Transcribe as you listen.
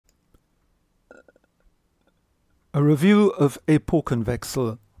A review of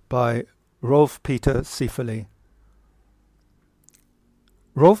Epochenwechsel by Rolf-Peter Sieferle.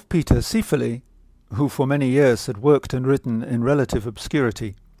 Rolf-Peter Sieferle, who for many years had worked and written in relative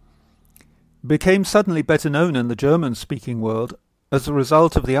obscurity, became suddenly better known in the German-speaking world as a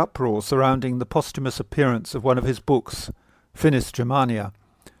result of the uproar surrounding the posthumous appearance of one of his books, Finis Germania,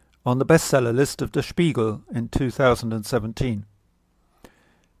 on the bestseller list of Der Spiegel in 2017.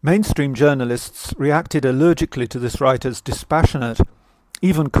 Mainstream journalists reacted allergically to this writer's dispassionate,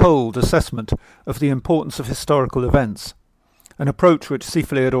 even cold assessment of the importance of historical events, an approach which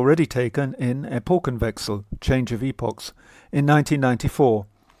Sieferle had already taken in Epochenwechsel, Change of Epochs, in 1994,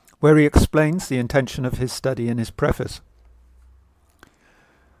 where he explains the intention of his study in his preface.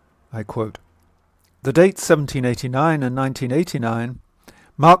 I quote, "The dates 1789 and 1989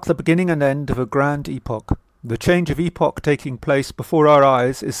 mark the beginning and end of a grand epoch. The change of epoch taking place before our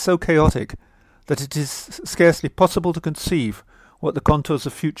eyes is so chaotic that it is scarcely possible to conceive what the contours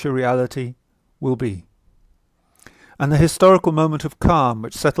of future reality will be. And the historical moment of calm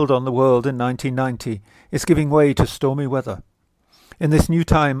which settled on the world in 1990 is giving way to stormy weather. In this new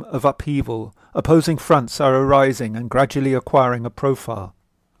time of upheaval, opposing fronts are arising and gradually acquiring a profile.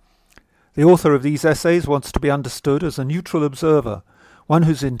 The author of these essays wants to be understood as a neutral observer, one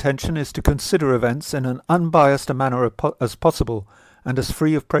whose intention is to consider events in an unbiased a manner as possible and as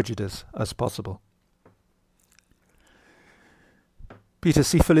free of prejudice as possible." Peter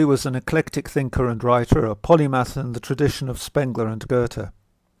Sieferle was an eclectic thinker and writer, a polymath in the tradition of Spengler and Goethe.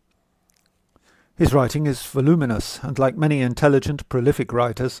 His writing is voluminous, and like many intelligent, prolific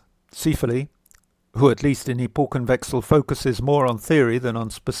writers, Sieferle, who at least in Epochenwechsel focuses more on theory than on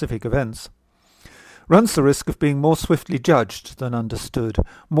specific events, runs the risk of being more swiftly judged than understood,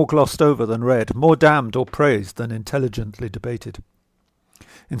 more glossed over than read, more damned or praised than intelligently debated.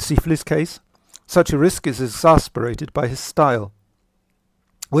 In Sieferle's case, such a risk is exasperated by his style,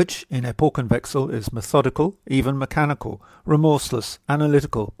 which in Epochenwechsel is methodical, even mechanical, remorseless,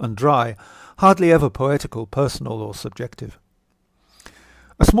 analytical and dry, hardly ever poetical, personal or subjective.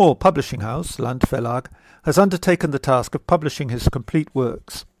 A small publishing house, Landverlag, has undertaken the task of publishing his complete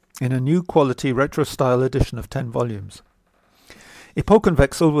works in a new quality retro-style edition of 10 volumes.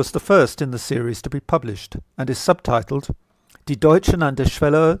 Epochenwechsel was the first in the series to be published and is subtitled Die Deutschen an der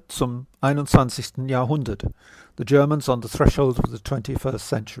Schwelle zum 21. Jahrhundert, the Germans on the threshold of the 21st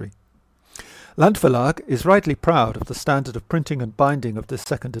century. Landverlag is rightly proud of the standard of printing and binding of this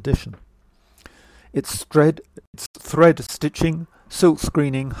second edition. Its thread stitching, silk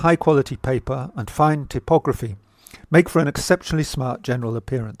screening, high-quality paper and fine typography make for an exceptionally smart general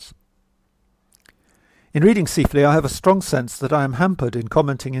appearance. In reading Sieferle, I have a strong sense that I am hampered in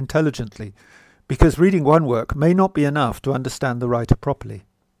commenting intelligently, because reading one work may not be enough to understand the writer properly.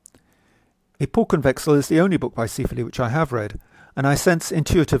 Epochenwechsel is the only book by Sieferle which I have read, and I sense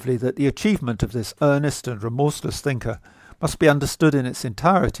intuitively that the achievement of this earnest and remorseless thinker must be understood in its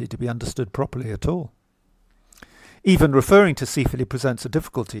entirety to be understood properly at all. Even referring to Sieferle presents a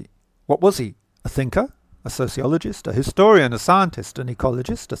difficulty. What was he? A thinker? A sociologist? A historian? A scientist? An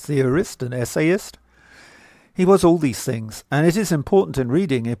ecologist? A theorist? An essayist? He was all these things, and it is important in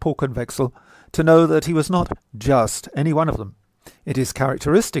reading Epochenwechsel to know that he was not just any one of them. It is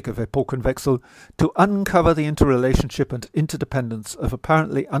characteristic of Epochenwechsel to uncover the interrelationship and interdependence of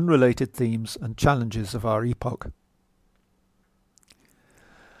apparently unrelated themes and challenges of our epoch.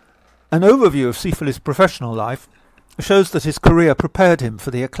 An overview of Sieferle's professional life shows that his career prepared him for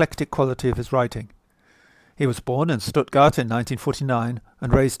the eclectic quality of his writing. He was born in Stuttgart in 1949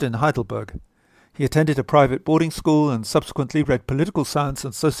 and raised in Heidelberg. He attended a private boarding school and subsequently read political science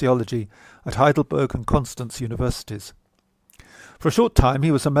and sociology at Heidelberg and Constance universities. For a short time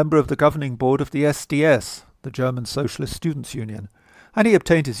he was a member of the governing board of the SDS, the German Socialist Students' Union, and he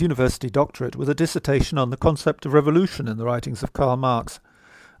obtained his university doctorate with a dissertation on the concept of revolution in the writings of Karl Marx,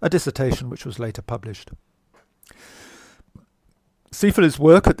 a dissertation which was later published. Sieferle's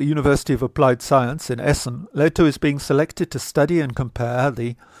work at the University of Applied Science in Essen led to his being selected to study and compare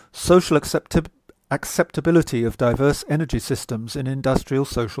the social acceptability of diverse energy systems in industrial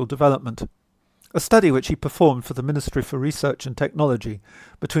social development, a study which he performed for the Ministry for Research and Technology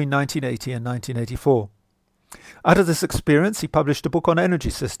between 1980 and 1984. Out of this experience he published a book on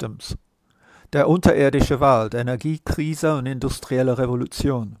energy systems, Der unterirdische Wald, Energiekrise und industrielle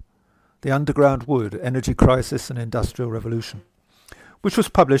Revolution, The Underground Wood, Energy Crisis and Industrial Revolution, which was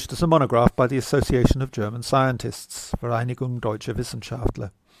published as a monograph by the Association of German Scientists, Vereinigung Deutscher Wissenschaftler,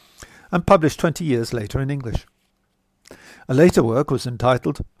 and published 20 years later in English. A later work was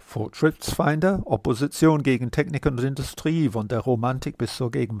entitled Fortschrittsfeinde, Opposition gegen Technik und Industrie von der Romantik bis zur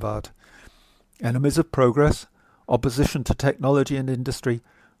Gegenwart, Enemies of Progress, opposition to technology and industry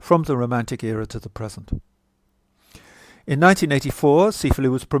from the Romantic era to the present. In 1984,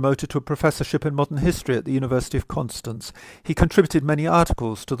 Sieferle was promoted to a professorship in modern history at the University of Constance. He contributed many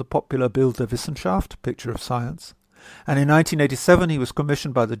articles to the popular Bild der Wissenschaft, Picture of Science, and in 1987 he was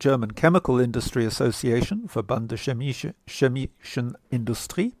commissioned by the German Chemical Industry Association, Verband der Chemischen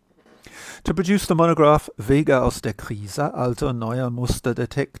Industrie, to produce the monograph Wege aus der Krise, alte und neue Muster der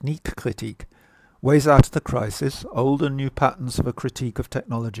Technikkritik, Ways Out of the Crisis, Old and New Patterns of a Critique of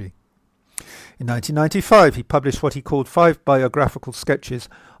Technology. In 1995 he published what he called 5 biographical sketches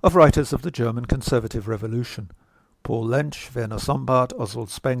of writers of the German Conservative Revolution: Paul Lensch, Werner Sombart, Oswald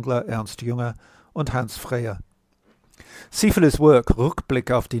Spengler, Ernst Jünger und Hans Freyer. Sieferles Work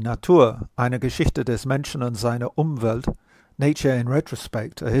Rückblick auf die Natur, eine Geschichte des Menschen und seiner Umwelt, Nature in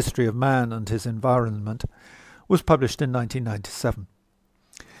Retrospect, A History of Man and His Environment, was published in 1997.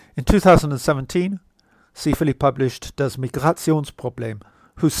 In 2017, Sieferle published Das Migrationsproblem,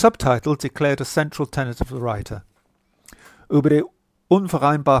 whose subtitle declared a central tenet of the writer: Über die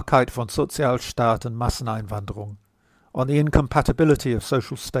Unvereinbarkeit von Sozialstaat und Masseneinwanderung, on the incompatibility of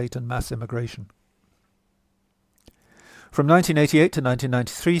social state and mass immigration. From 1988 to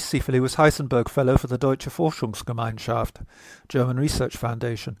 1993, Sieferle was Heisenberg Fellow for the Deutsche Forschungsgemeinschaft, German Research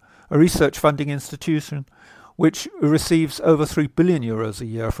Foundation, a research funding institution which receives over €3 billion a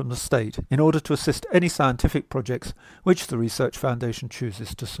year from the state in order to assist any scientific projects which the Research Foundation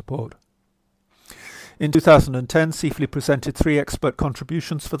chooses to support. In 2010, Sieferle presented 3 expert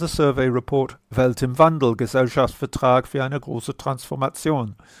contributions for the survey report Welt im Wandel, Gesellschaftsvertrag für eine große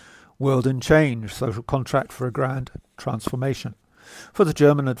Transformation, World in Change, Social Contract for a Grand Transformation, for the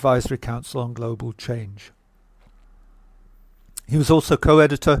German Advisory Council on Global Change. He was also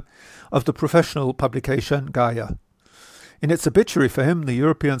co-editor of the professional publication Gaia. In its obituary for him, the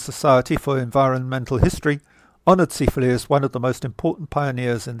European Society for Environmental History honoured Sieferle as one of the most important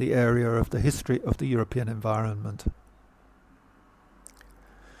pioneers in the area of the history of the European environment.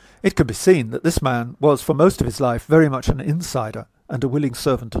 It can be seen that this man was for most of his life very much an insider and a willing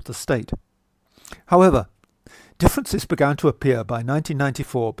servant of the state. However, differences began to appear by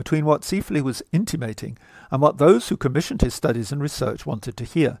 1994 between what Sieferle was intimating and what those who commissioned his studies and research wanted to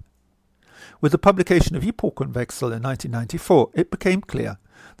hear. With the publication of Epochenwechsel in 1994, it became clear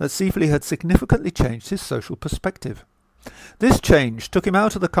that Sieferle had significantly changed his social perspective. This change took him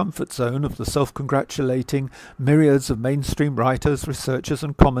out of the comfort zone of the self-congratulating myriads of mainstream writers, researchers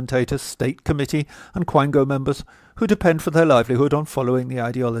and commentators, state committee and Quango members who depend for their livelihood on following the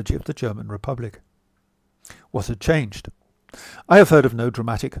ideology of the German Republic. What had changed? I have heard of no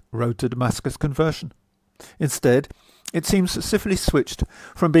dramatic road to Damascus conversion. Instead, it seems that Sieferle switched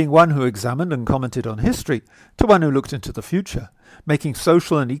from being one who examined and commented on history to one who looked into the future, making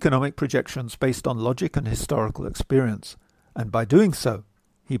social and economic projections based on logic and historical experience, and by doing so,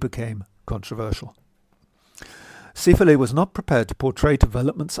 he became controversial. Sieferle was not prepared to portray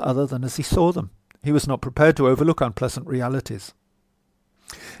developments other than as he saw them. He was not prepared to overlook unpleasant realities.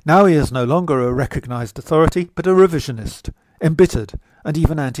 Now he is no longer a recognized authority, but a revisionist, embittered, and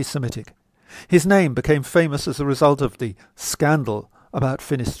even anti-Semitic. His name became famous as a result of the scandal about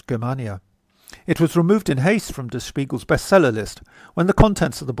Finnish Germania. It was removed in haste from Der Spiegel's bestseller list when the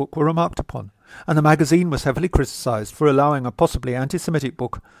contents of the book were remarked upon, and the magazine was heavily criticized for allowing a possibly anti-Semitic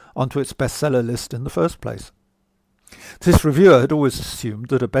book onto its bestseller list in the first place. This reviewer had always assumed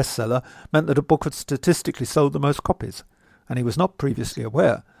that a bestseller meant that a book had statistically sold the most copies, and he was not previously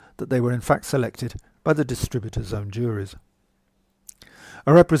aware that they were in fact selected by the distributor's own juries.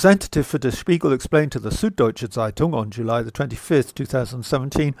 A representative for Der Spiegel explained to the Süddeutsche Zeitung on July the 25th,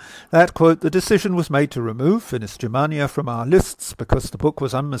 2017, that, quote, the decision was made to remove Finnish Germania from our lists because the book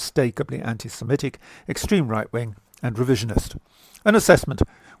was unmistakably anti-Semitic, extreme right-wing and revisionist, an assessment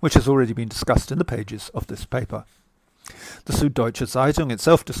which has already been discussed in the pages of this paper. The Süddeutsche Zeitung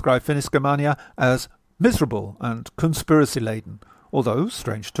itself described Finnish Germania as miserable and conspiracy-laden, although,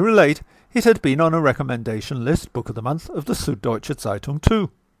 strange to relate, it had been on a recommendation list Book of the Month of the Süddeutsche Zeitung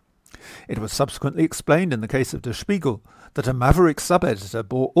too. It was subsequently explained in the case of Der Spiegel that a maverick sub-editor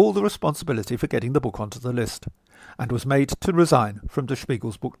bore all the responsibility for getting the book onto the list, and was made to resign from Der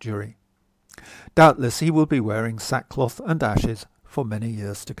Spiegel's book jury. Doubtless he will be wearing sackcloth and ashes for many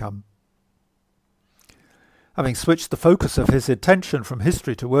years to come. Having switched the focus of his attention from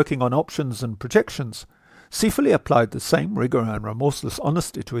history to working on options and projections, Sieferle applied the same rigour and remorseless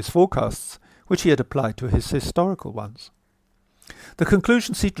honesty to his forecasts which he had applied to his historical ones. The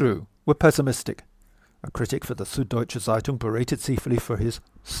conclusions he drew were pessimistic. A critic for the Süddeutsche Zeitung berated Sieferle for his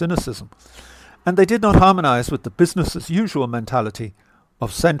cynicism, and they did not harmonise with the business-as-usual mentality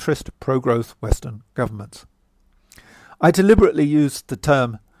of centrist, pro-growth Western governments. I deliberately used the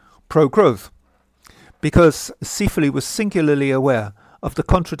term pro-growth because Sieferle was singularly aware of the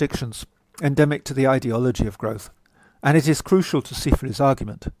contradictions endemic to the ideology of growth, and it is crucial to Sieferle's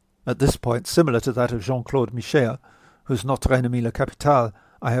argument, at this point similar to that of Jean-Claude Michéa, whose Notre ennemi le capital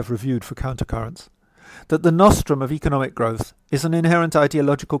I have reviewed for Countercurrents, that the nostrum of economic growth is an inherent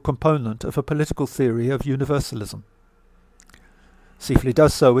ideological component of a political theory of universalism. Sieferle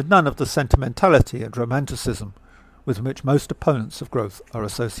does so with none of the sentimentality and romanticism with which most opponents of growth are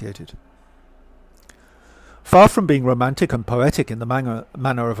associated. Far from being romantic and poetic in the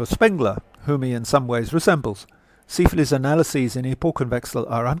manner of a Spengler, whom he in some ways resembles, Sieferle's analyses in Epochenwechsel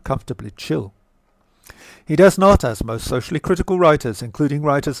are uncomfortably chill. He does not, as most socially critical writers, including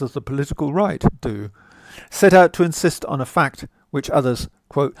writers of the political right, do, set out to insist on a fact which others,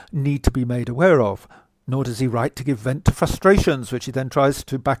 quote, need to be made aware of, nor does he write to give vent to frustrations which he then tries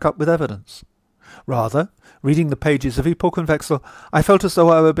to back up with evidence. Rather, reading the pages of Epochenwechsel, I felt as though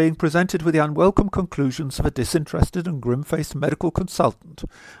I were being presented with the unwelcome conclusions of a disinterested and grim-faced medical consultant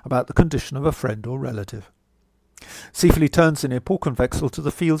about the condition of a friend or relative. Sieferle turns in Epochenwechsel to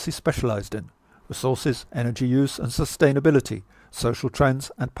the fields he specialized in: resources, energy use and sustainability, social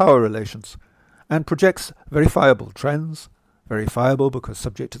trends and power relations, and projects verifiable trends, verifiable because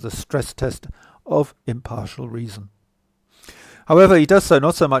subject to the stress test of impartial reason. However, he does so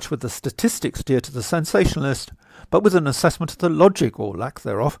not so much with the statistics dear to the sensationalist, but with an assessment of the logic, or lack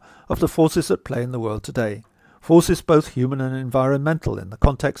thereof, of the forces at play in the world today, forces both human and environmental in the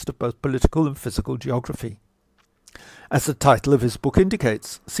context of both political and physical geography. As the title of his book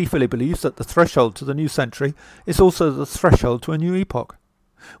indicates, Sieferle believes that the threshold to the new century is also the threshold to a new epoch,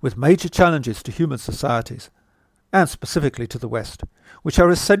 with major challenges to human societies, and specifically to the West, which are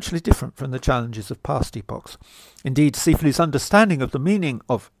essentially different from the challenges of past epochs. Indeed, Sieferle's understanding of the meaning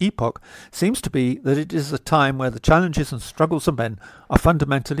of epoch seems to be that it is a time where the challenges and struggles of men are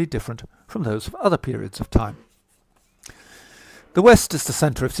fundamentally different from those of other periods of time. The West is the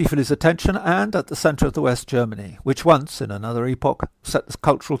centre of Sieferle's attention, and at the centre of the West, Germany, which once, in another epoch, set the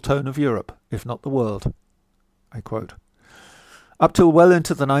cultural tone of Europe, if not the world. I quote, "Up till well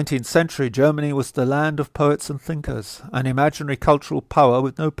into the 19th century, Germany was the land of poets and thinkers, an imaginary cultural power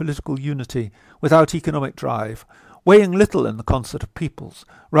with no political unity, without economic drive, weighing little in the concert of peoples,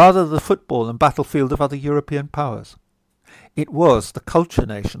 rather the football and battlefield of other European powers. It was the culture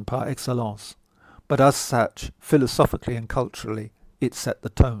nation par excellence, but as such, philosophically and culturally, it set the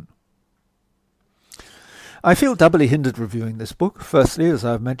tone." I feel doubly hindered reviewing this book. Firstly, as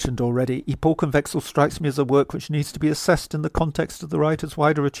I have mentioned already, Epochenwechsel strikes me as a work which needs to be assessed in the context of the writer's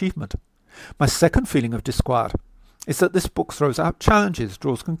wider achievement. My second feeling of disquiet is that this book throws out challenges,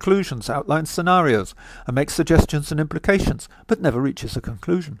 draws conclusions, outlines scenarios, and makes suggestions and implications, but never reaches a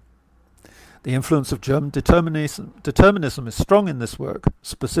conclusion. The influence of German determinism is strong in this work,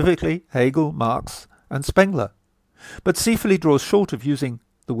 specifically Hegel, Marx, and Spengler. But Sieferle draws short of using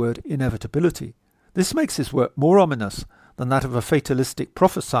the word inevitability. This makes his work more ominous than that of a fatalistic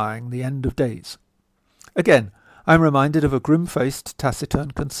prophesying the end of days. Again, I am reminded of a grim-faced,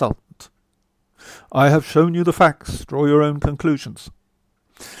 taciturn consultant. "I have shown you the facts, draw your own conclusions."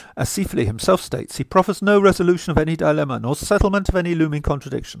 As Sieferle himself states, he proffers no resolution of any dilemma, nor settlement of any looming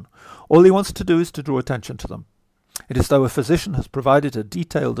contradiction. All he wants to do is to draw attention to them. It is as though a physician has provided a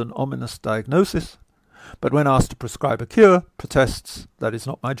detailed and ominous diagnosis, but when asked to prescribe a cure, protests, "That is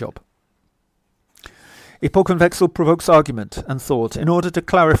not my job." Epochenwechsel provokes argument and thought in order to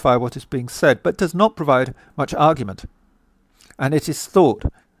clarify what is being said, but does not provide much argument, and it is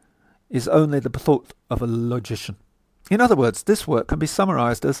thought is only the thought of a logician. In other words, this work can be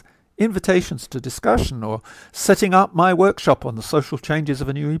summarized as invitations to discussion or setting up my workshop on the social changes of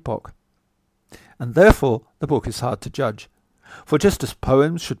a new epoch. And therefore the book is hard to judge, for just as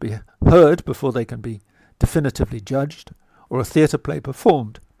poems should be heard before they can be definitively judged, or a theatre play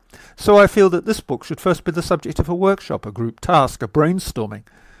performed, so I feel that this book should first be the subject of a workshop, a group task, a brainstorming,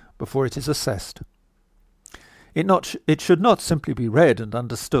 before it is assessed. It should not simply be read and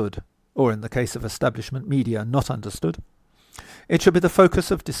understood, or in the case of establishment media, not understood. It should be the focus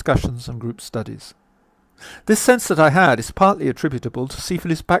of discussions and group studies. This sense that I had is partly attributable to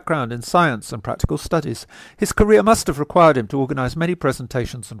Sieferle's background in science and practical studies. His career must have required him to organise many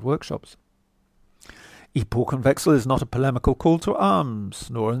presentations and workshops. Epochenwechsel is not a polemical call to arms,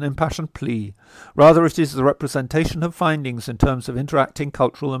 nor an impassioned plea. Rather, it is the representation of findings in terms of interacting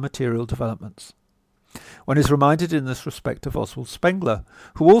cultural and material developments. One is reminded in this respect of Oswald Spengler,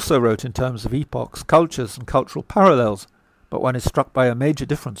 who also wrote in terms of epochs, cultures, and cultural parallels, but one is struck by a major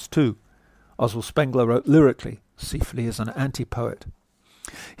difference too. Oswald Spengler wrote lyrically. Sieferle is an anti-poet.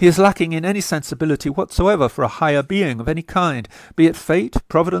 He is lacking in any sensibility whatsoever for a higher being of any kind, be it fate,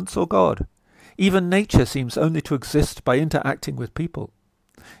 providence, or God. Even nature seems only to exist by interacting with people.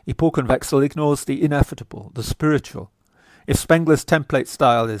 Epochenwechsel ignores the inevitable, the spiritual. If Spengler's template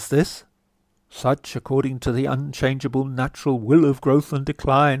style is this, such, according to the unchangeable natural will of growth and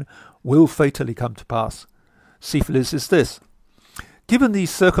decline, will fatally come to pass. Sieferle's is this. Given these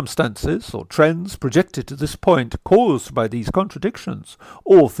circumstances, or trends projected to this point, caused by these contradictions,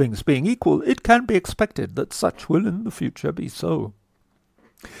 all things being equal, it can be expected that such will in the future be so.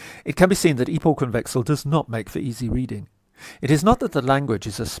 It can be seen that Epochenwechsel does not make for easy reading. It is not that the language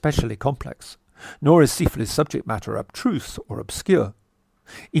is especially complex, nor is Sieferle's subject matter abstruse or obscure.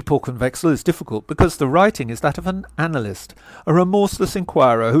 Epochenwechsel is difficult because the writing is that of an analyst, a remorseless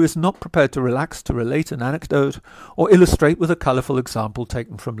inquirer who is not prepared to relax to relate an anecdote or illustrate with a colourful example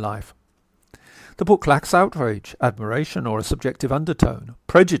taken from life. The book lacks outrage, admiration, or a subjective undertone,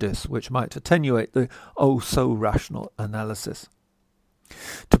 prejudice which might attenuate the oh-so-rational analysis.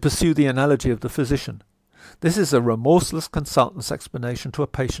 To pursue the analogy of the physician, this is a remorseless consultant's explanation to a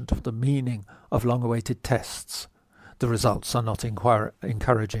patient of the meaning of long-awaited tests. The results are not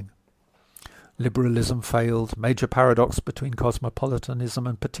encouraging. Liberalism failed, major paradox between cosmopolitanism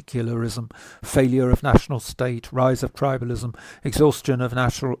and particularism, failure of national state, rise of tribalism, exhaustion of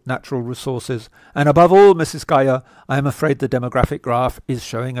natural resources, and above all, Mrs. Geyer, I am afraid the demographic graph is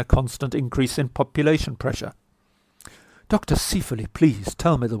showing a constant increase in population pressure. Dr. Sieferle, please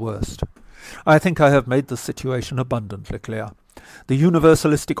tell me the worst. I think I have made the situation abundantly clear. The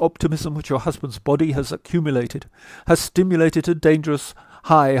universalistic optimism which your husband's body has accumulated has stimulated a dangerous,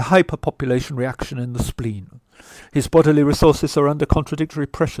 high hyperpopulation reaction in the spleen. His bodily resources are under contradictory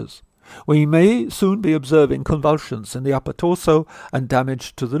pressures. We may soon be observing convulsions in the upper torso and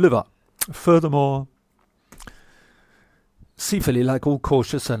damage to the liver. Furthermore, Sieferle, like all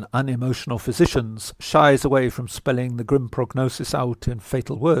cautious and unemotional physicians, shies away from spelling the grim prognosis out in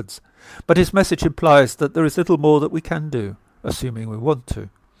fatal words, but his message implies that there is little more that we can do, assuming we want to.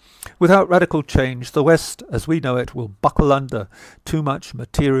 Without radical change, the West, as we know it, will buckle under too much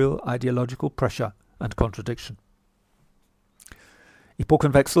material ideological pressure and contradiction.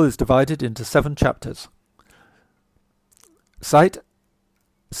 Epochenwechsel is divided into 7 chapters.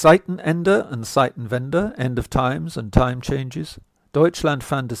 Zeitenende and Zeitenwende, End of Times and Time Changes. Deutschland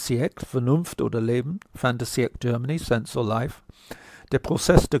van de Siècle, Vernunft oder Leben, van de Siècle Germany, Sense or Life. Der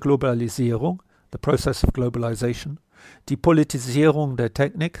Prozess der Globalisierung, The Process of Globalization. Die Politisierung der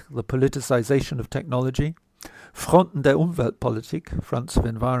Technik, The Politicization of Technology. Fronten der Umweltpolitik, Fronts of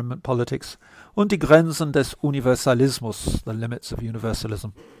Environment Politics. Und die Grenzen des Universalismus, The Limits of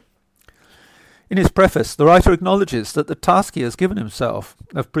Universalism. In his preface, the writer acknowledges that the task he has given himself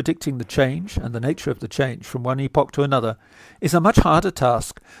of predicting the change and the nature of the change from one epoch to another is a much harder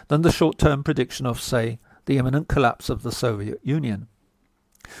task than the short-term prediction of, say, the imminent collapse of the Soviet Union.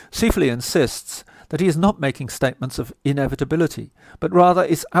 Sieferle insists that he is not making statements of inevitability, but rather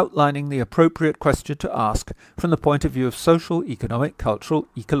is outlining the appropriate question to ask from the point of view of social, economic, cultural,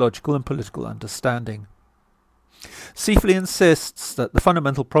 ecological and political understanding. Sieferle insists that the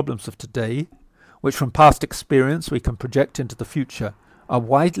fundamental problems of today, which from past experience we can project into the future, are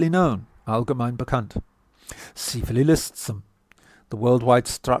widely known, allgemein bekannt. Sieferle lists them: the worldwide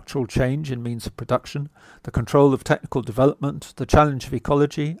structural change in means of production, the control of technical development, the challenge of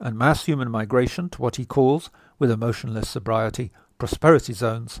ecology, and mass human migration to what he calls, with emotionless sobriety, prosperity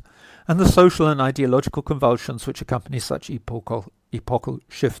zones, and the social and ideological convulsions which accompany such epochal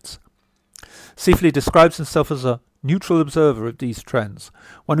shifts. Sieferle describes himself as a neutral observer of these trends,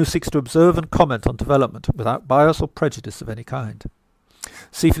 one who seeks to observe and comment on development without bias or prejudice of any kind.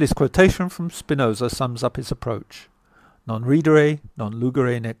 Sieferle's quotation from Spinoza sums up his approach. Non ridere, non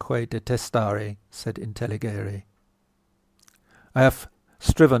lugere neque detestare, sed intelligere. I have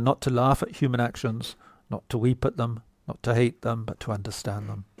striven not to laugh at human actions, not to weep at them, not to hate them, but to understand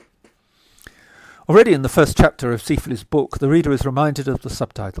them. Already in the first chapter of Sieferle's book, the reader is reminded of the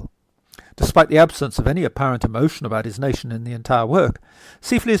subtitle. Despite the absence of any apparent emotion about his nation in the entire work,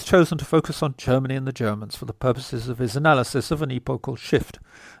 Sieferle has chosen to focus on Germany and the Germans for the purposes of his analysis of an epochal shift,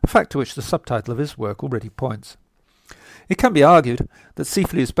 a fact to which the subtitle of his work already points. It can be argued that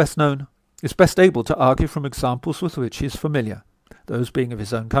Sieferle is best able to argue from examples with which he is familiar, those being of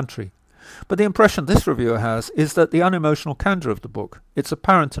his own country. But the impression this reviewer has is that the unemotional candour of the book, its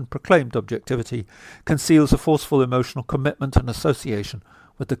apparent and proclaimed objectivity, conceals a forceful emotional commitment and association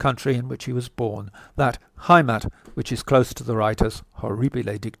with the country in which he was born, that Heimat which is close to the writer's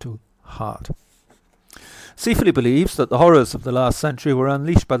horribile dictu heart. Sieferle believes that the horrors of the last century were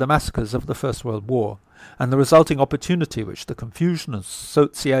unleashed by the massacres of the First World War, and the resulting opportunity which the confusion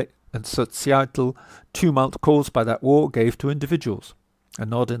and societal tumult caused by that war gave to individuals, a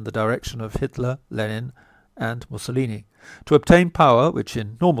nod in the direction of Hitler, Lenin, and Mussolini, to obtain power which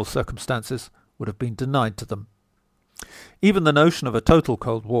in normal circumstances would have been denied to them. Even the notion of a total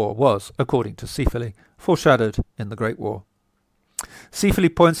Cold War was, according to Sieferle, foreshadowed in the Great War.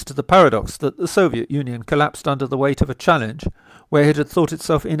 Sieferle points to the paradox that the Soviet Union collapsed under the weight of a challenge where it had thought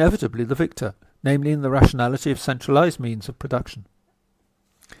itself inevitably the victor, namely in the rationality of centralized means of production.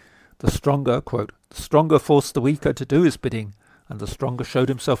 The stronger, quote, the stronger forced the weaker to do his bidding, and the stronger showed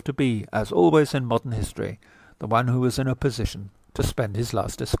himself to be, as always in modern history, the one who was in a position to spend his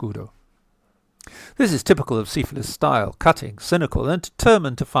last escudo. This is typical of Sieferle's style, cutting, cynical, and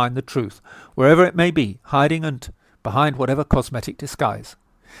determined to find the truth, wherever it may be, hiding and behind whatever cosmetic disguise.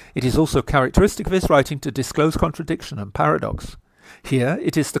 It is also characteristic of his writing to disclose contradiction and paradox. Here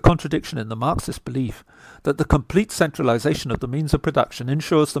it is the contradiction in the Marxist belief that the complete centralization of the means of production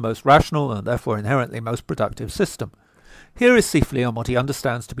ensures the most rational and therefore inherently most productive system. Here is Sieferle on what he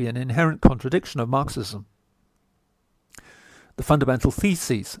understands to be an inherent contradiction of Marxism. The fundamental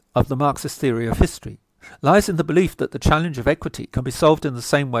thesis of the Marxist theory of history lies in the belief that the challenge of equity can be solved in the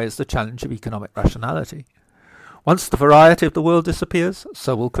same way as the challenge of economic rationality. Once the variety of the world disappears,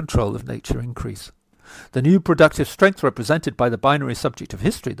 so will control of nature increase. The new productive strength represented by the binary subject of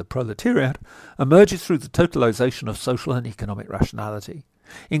history, the proletariat, emerges through the totalization of social and economic rationality.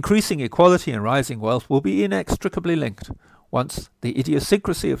 Increasing equality and rising wealth will be inextricably linked once the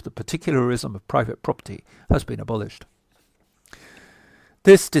idiosyncrasy of the particularism of private property has been abolished.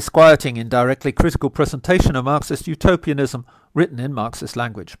 This disquieting, indirectly critical presentation of Marxist utopianism, written in Marxist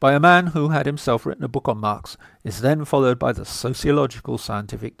language by a man who had himself written a book on Marx, is then followed by the sociological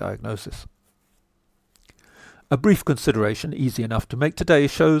scientific diagnosis. A brief consideration, easy enough to make today,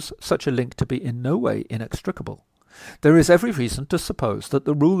 shows such a link to be in no way inextricable. There is every reason to suppose that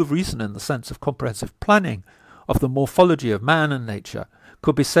the rule of reason in the sense of comprehensive planning of the morphology of man and nature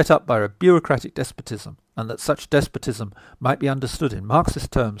could be set up by a bureaucratic despotism, and that such despotism might be understood in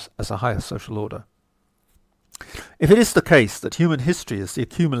Marxist terms as a higher social order. If it is the case that human history is the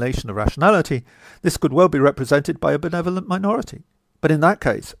accumulation of rationality, this could well be represented by a benevolent minority. But in that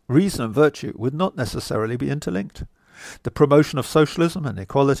case, reason and virtue would not necessarily be interlinked. The promotion of socialism and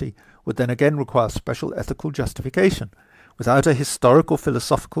equality would then again require special ethical justification, without a historical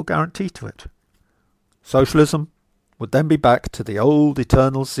philosophical guarantee to it. Socialism would then be back to the old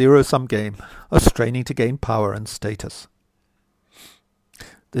eternal zero-sum game of straining to gain power and status.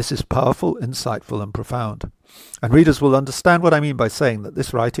 This is powerful, insightful, and profound, and readers will understand what I mean by saying that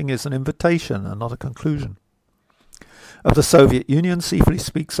this writing is an invitation and not a conclusion. Of the Soviet Union, Sieferle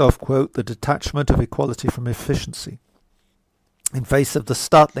speaks of, quote, the detachment of equality from efficiency, in face of the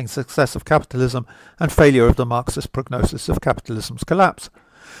startling success of capitalism and failure of the Marxist prognosis of capitalism's collapse,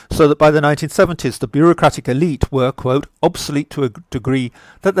 so that by the 1970s the bureaucratic elite were, quote, obsolete to a degree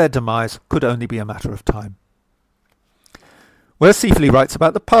that their demise could only be a matter of time. Where Sieferle writes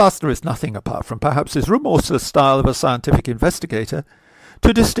about the past, there is nothing apart from perhaps his remorseless style of a scientific investigator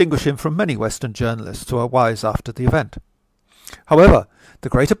to distinguish him from many Western journalists who are wise after the event. However, the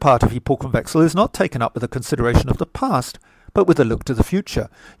greater part of Epochenwechsel is not taken up with a consideration of the past, but with a look to the future,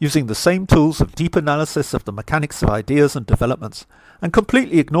 using the same tools of deep analysis of the mechanics of ideas and developments, and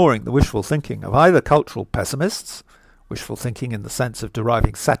completely ignoring the wishful thinking of either cultural pessimists, wishful thinking in the sense of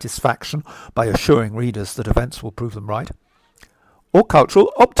deriving satisfaction by assuring readers that events will prove them right, or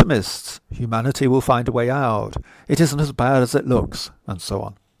cultural optimists, humanity will find a way out, it isn't as bad as it looks, and so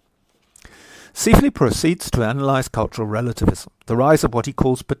on. Sieferle proceeds to analyse cultural relativism, the rise of what he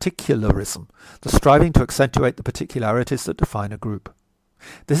calls particularism, the striving to accentuate the particularities that define a group.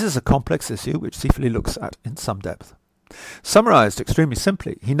 This is a complex issue which Sieferle looks at in some depth. Summarised extremely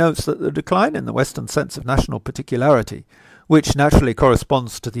simply, he notes that the decline in the Western sense of national particularity, which naturally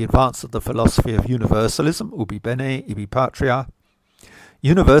corresponds to the advance of the philosophy of universalism, ubi bene, ibi patria,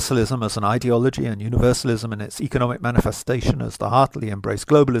 universalism as an ideology and universalism in its economic manifestation as the heartily embraced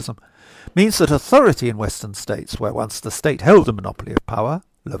globalism, means that authority in Western states, where once the state held a monopoly of power,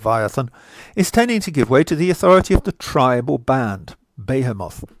 Leviathan, is tending to give way to the authority of the tribe or band,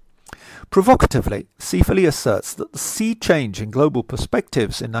 Behemoth. Provocatively, Sieferle asserts that the sea change in global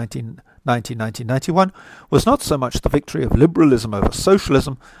perspectives in 1990-1991 was not so much the victory of liberalism over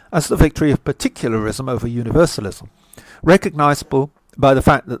socialism as the victory of particularism over universalism, recognizable by the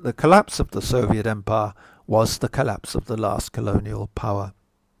fact that the collapse of the Soviet Empire was the collapse of the last colonial power.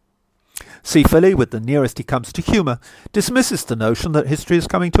 Sieferle, with the nearest he comes to humour, dismisses the notion that history is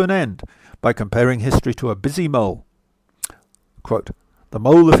coming to an end by comparing history to a busy mole. Quote, "The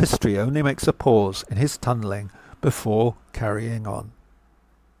mole of history only makes a pause in his tunnelling before carrying on."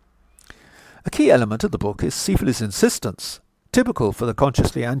 A key element of the book is Sieferle's insistence, typical for the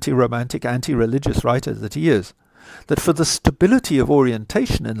consciously anti-romantic, anti-religious writer that he is, that for the stability of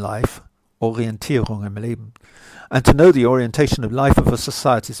orientation in life, Orientierung im Leben, and to know the orientation of life of a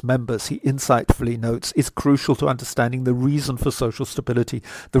society's members, he insightfully notes, is crucial to understanding the reason for social stability,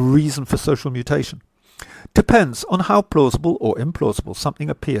 the reason for social mutation. Depends on how plausible or implausible something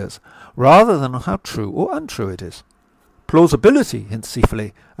appears, rather than on how true or untrue it is. Plausibility, hints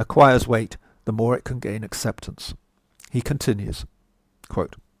Sieferle, acquires weight the more it can gain acceptance. He continues,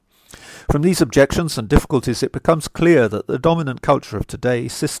 quote, "From these objections and difficulties it becomes clear that the dominant culture of today,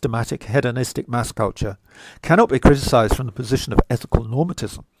 systematic hedonistic mass culture, cannot be criticized from the position of ethical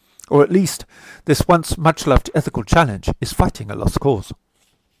normatism, or at least this once much-loved ethical challenge is fighting a lost cause."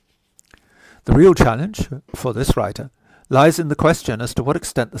 The real challenge, for this writer, lies in the question as to what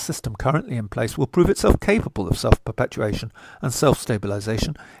extent the system currently in place will prove itself capable of self-perpetuation and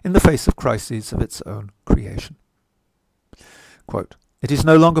self-stabilization in the face of crises of its own creation. Quote, "It is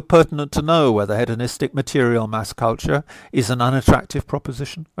no longer pertinent to know whether hedonistic material mass culture is an unattractive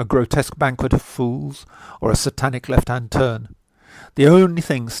proposition, a grotesque banquet of fools, or a satanic left-hand turn. The only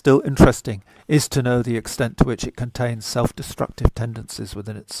thing still interesting is to know the extent to which it contains self-destructive tendencies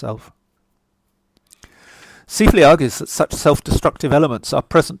within itself." Sieferle argues that such self-destructive elements are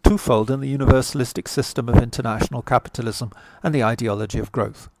present twofold in the universalistic system of international capitalism and the ideology of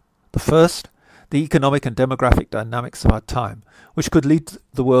growth. The first, the economic and demographic dynamics of our time, which could lead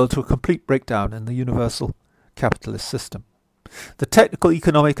the world to a complete breakdown in the universal capitalist system. The technical,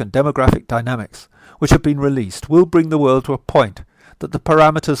 economic and demographic dynamics which have been released will bring the world to a point that the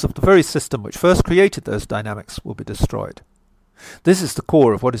parameters of the very system which first created those dynamics will be destroyed. This is the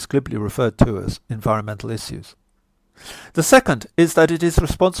core of what is glibly referred to as environmental issues. The second is that it is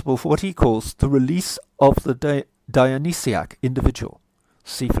responsible for what he calls the release of the Dionysiac individual.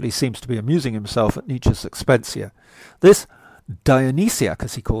 Sieferle seems to be amusing himself at Nietzsche's expense here. This Dionysiac,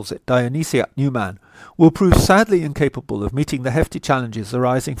 as he calls it, Dionysiac new man, will prove sadly incapable of meeting the hefty challenges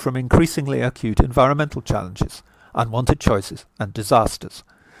arising from increasingly acute environmental challenges, unwanted choices, and disasters.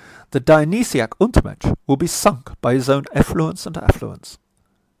 The Dionysiac Untermensch will be sunk by his own effluence and affluence.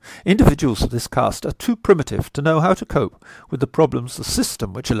 Individuals of this cast are too primitive to know how to cope with the problems the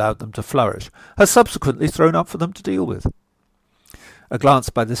system which allowed them to flourish has subsequently thrown up for them to deal with. A glance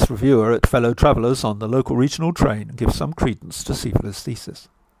by this reviewer at fellow travellers on the local regional train gives some credence to Sieferle's thesis.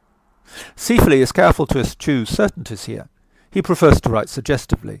 Sieferle is careful to eschew certainties here. He prefers to write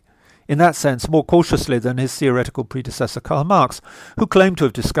suggestively, in that sense more cautiously than his theoretical predecessor Karl Marx, who claimed to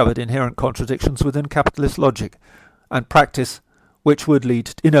have discovered inherent contradictions within capitalist logic and practice which would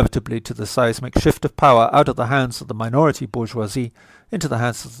lead inevitably to the seismic shift of power out of the hands of the minority bourgeoisie into the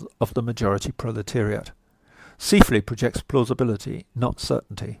hands of the majority proletariat. Sieferle projects plausibility, not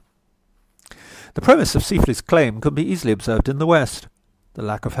certainty. The premise of Sieferle's claim can be easily observed in the West. The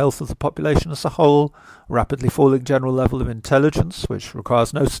lack of health of the population as a whole, rapidly falling general level of intelligence, which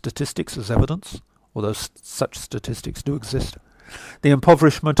requires no statistics as evidence, although such statistics do exist, the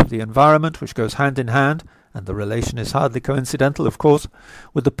impoverishment of the environment, which goes hand in hand, and the relation is hardly coincidental, of course,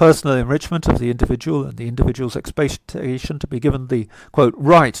 with the personal enrichment of the individual and the individual's expectation to be given the, quote,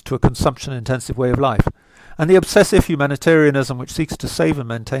 right to a consumption-intensive way of life, and the obsessive humanitarianism which seeks to save and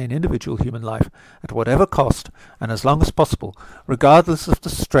maintain individual human life at whatever cost and as long as possible, regardless of the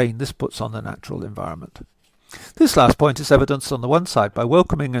strain this puts on the natural environment. This last point is evidenced on the one side by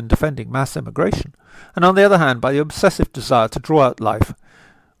welcoming and defending mass immigration, and on the other hand by the obsessive desire to draw out life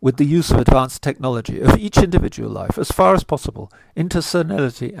with the use of advanced technology of each individual life as far as possible into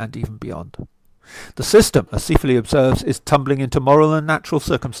senility and even beyond. The system, as Sieferle observes, is tumbling into moral and natural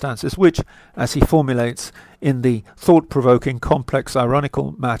circumstances which, as he formulates in the thought-provoking, complex,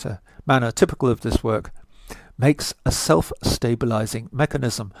 ironical manner typical of this work, makes a self-stabilizing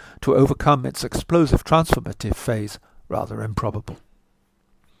mechanism to overcome its explosive transformative phase rather improbable.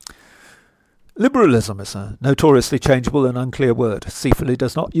 Liberalism is a notoriously changeable and unclear word. Sieferle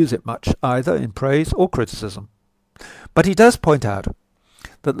does not use it much, either in praise or criticism. But he does point out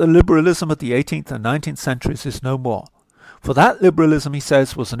that the liberalism of the 18th and 19th centuries is no more, for that liberalism, he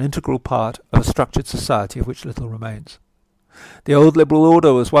says, was an integral part of a structured society of which little remains. The old liberal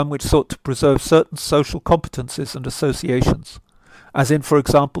order was one which sought to preserve certain social competencies and associations, as in, for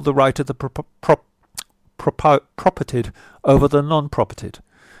example, the right of the propertied over the non-propertied,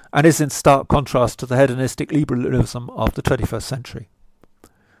 and is in stark contrast to the hedonistic liberalism of the 21st century.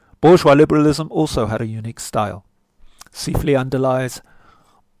 Bourgeois liberalism also had a unique style. Sieferle underlies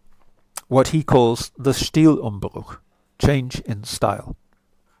what he calls the Stilumbruch, change in style.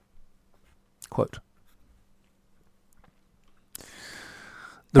 Quote,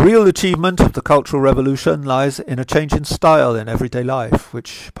 "The real achievement of the Cultural Revolution lies in a change in style in everyday life,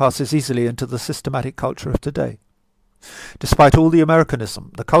 which passes easily into the systematic culture of today. Despite all the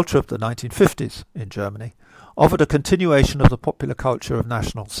Americanism, the culture of the 1950s in Germany offered a continuation of the popular culture of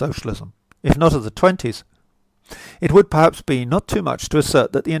National Socialism, if not of the 20s. It would perhaps be not too much to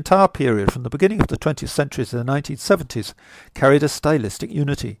assert that the entire period from the beginning of the 20th century to the 1970s carried a stylistic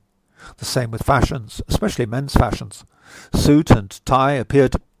unity. The same with fashions, especially men's fashions. Suit and tie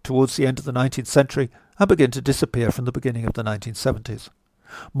appeared towards the end of the 19th century and began to disappear from the beginning of the 1970s.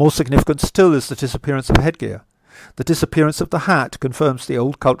 More significant still is the disappearance of headgear. The disappearance of the hat confirms the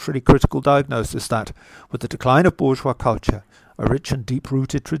old culturally critical diagnosis that, with the decline of bourgeois culture, a rich and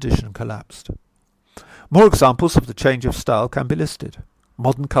deep-rooted tradition collapsed. More examples of the change of style can be listed.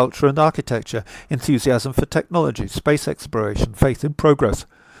 Modern culture and architecture, enthusiasm for technology, space exploration, faith in progress,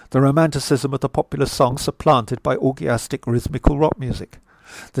 the romanticism of the popular song supplanted by orgiastic rhythmical rock music,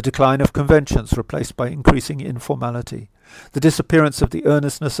 the decline of conventions replaced by increasing informality, the disappearance of the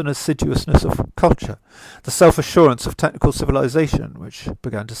earnestness and assiduousness of culture, the self-assurance of technical civilization, which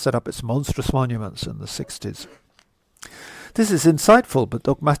began to set up its monstrous monuments in the 60s. This is insightful but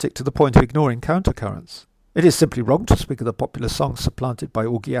dogmatic to the point of ignoring countercurrents. It is simply wrong to speak of the popular song supplanted by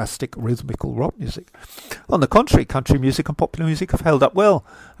orgiastic rhythmical rock music. On the contrary, country music and popular music have held up well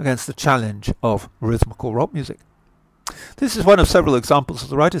against the challenge of rhythmical rock music. This is one of several examples of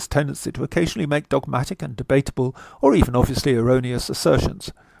the writer's tendency to occasionally make dogmatic and debatable, or even obviously erroneous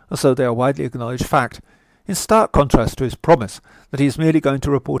assertions, as though they are widely acknowledged fact, in stark contrast to his promise that he is merely going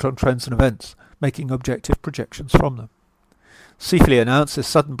to report on trends and events, making objective projections from them. Sieferle announces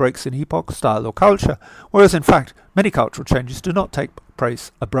sudden breaks in epoch, style or culture, whereas in fact many cultural changes do not take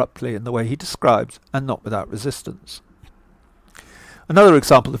place abruptly in the way he describes, and not without resistance. Another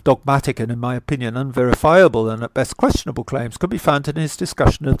example of dogmatic and, in my opinion, unverifiable and at best questionable claims can be found in his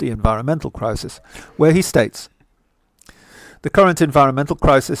discussion of the environmental crisis, where he states, "The current environmental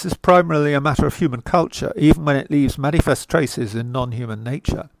crisis is primarily a matter of human culture, even when it leaves manifest traces in non-human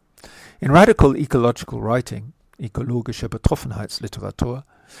nature. In radical ecological writing, ecologische Betroffenheitsliteratur,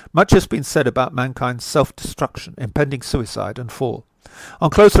 much has been said about mankind's self-destruction, impending suicide and fall. On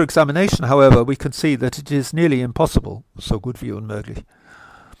closer examination, however, we can see that it is nearly impossible, so gut wie unmöglich.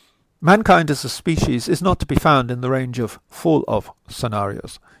 Mankind as a species is not to be found in the range of fall-off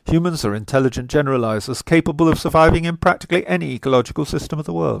scenarios. Humans are intelligent generalizers capable of surviving in practically any ecological system of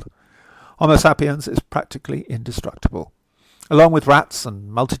the world. Homo sapiens is practically indestructible. Along with rats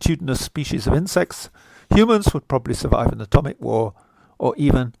and multitudinous species of insects, humans would probably survive an atomic war or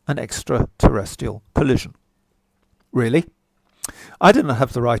even an extraterrestrial collision." Really? I do not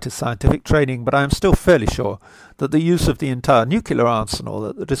have the writer's scientific training, but I am still fairly sure that the use of the entire nuclear arsenal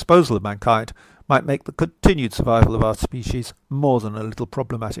at the disposal of mankind might make the continued survival of our species more than a little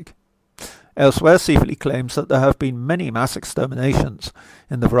problematic. Elsewhere, Sieferle claims that there have been many mass exterminations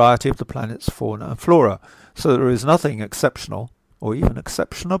in the variety of the planet's fauna and flora, so there is nothing exceptional, or even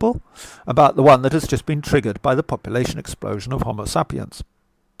exceptionable, about the one that has just been triggered by the population explosion of Homo sapiens.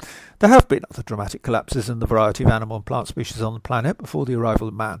 There have been other dramatic collapses in the variety of animal and plant species on the planet before the arrival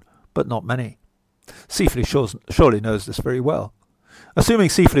of man, but not many. Sieferle surely knows this very well. Assuming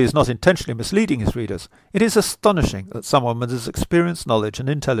Sieferle is not intentionally misleading his readers, it is astonishing that someone with his experience, knowledge and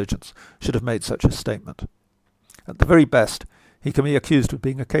intelligence should have made such a statement. At the very best, he can be accused of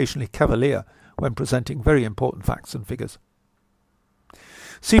being occasionally cavalier when presenting very important facts and figures.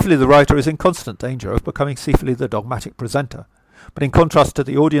 Sieferle the writer is in constant danger of becoming Sieferle the dogmatic presenter, but in contrast to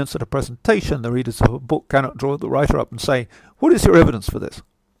the audience at a presentation, the readers of a book cannot draw the writer up and say, "What is your evidence for this?"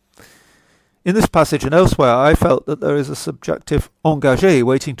 In this passage and elsewhere, I felt that there is a subjective engagé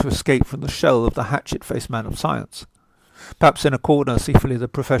waiting to escape from the shell of the hatchet-faced man of science. Perhaps in a corner, Sieferle the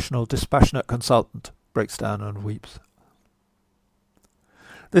professional, dispassionate consultant breaks down and weeps.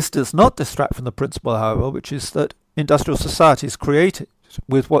 This does not distract from the principle, however, which is that industrial society is created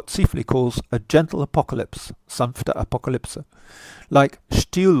with what Sieferle calls a gentle apocalypse, sanfte Apokalypse. Like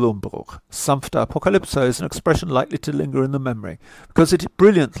Stilumbruch, sanfte Apokalypse is an expression likely to linger in the memory, because it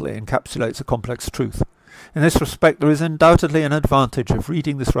brilliantly encapsulates a complex truth. In this respect, there is undoubtedly an advantage of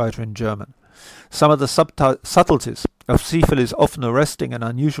reading this writer in German. Some of the subtleties of Sieferle's often arresting and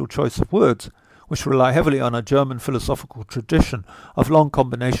unusual choice of words, which rely heavily on a German philosophical tradition of long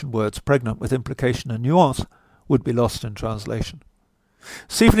combination words pregnant with implication and nuance, would be lost in translation.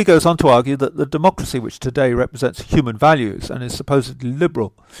 Sieferle goes on to argue that the democracy which today represents human values and is supposedly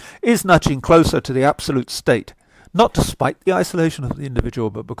liberal is nudging closer to the absolute state, not despite the isolation of the individual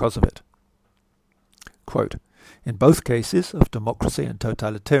but because of it. Quote, in both cases of democracy and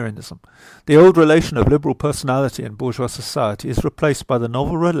totalitarianism, the old relation of liberal personality in bourgeois society is replaced by the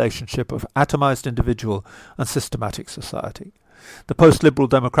novel relationship of atomized individual and systematic society. The post-liberal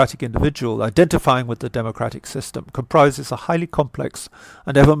democratic individual, identifying with the democratic system, comprises a highly complex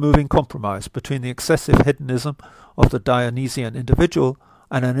and ever-moving compromise between the excessive hedonism of the Dionysian individual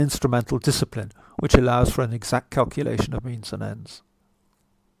and an instrumental discipline which allows for an exact calculation of means and ends.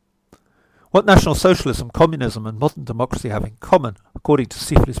 What National Socialism, Communism and modern democracy have in common, according to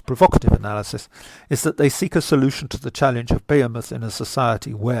Sieferle's provocative analysis, is that they seek a solution to the challenge of behemoth in a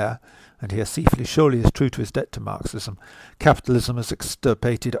society where, and here Sieferle surely is true to his debt to Marxism, capitalism has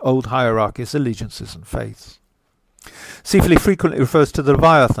extirpated old hierarchies, allegiances and faiths. Sieferle frequently refers to the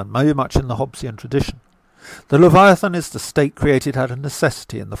Leviathan, very much in the Hobbesian tradition. The Leviathan is the state created out of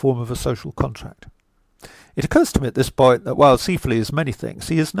necessity in the form of a social contract. It occurs to me at this point that while Sieferle is many things,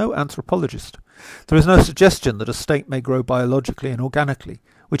 he is no anthropologist. There is no suggestion that a state may grow biologically and organically,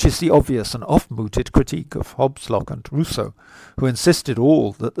 which is the obvious and oft-mooted critique of Hobbes, Locke and Rousseau, who insisted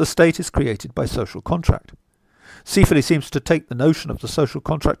all that the state is created by social contract. Sieferle seems to take the notion of the social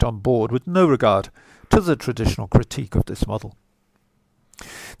contract on board with no regard to the traditional critique of this model.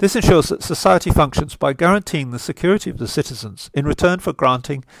 This ensures that society functions by guaranteeing the security of the citizens in return for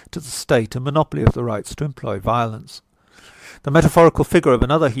granting to the state a monopoly of the rights to employ violence. The metaphorical figure of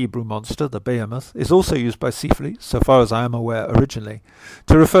another Hebrew monster, the behemoth, is also used by Sieferle, so far as I am aware originally,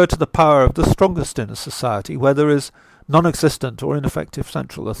 to refer to the power of the strongest in a society where there is non-existent or ineffective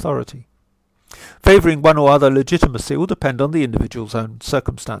central authority. Favouring one or other legitimacy will depend on the individual's own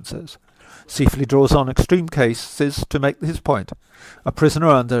circumstances. Sieferle draws on extreme cases to make his point. A prisoner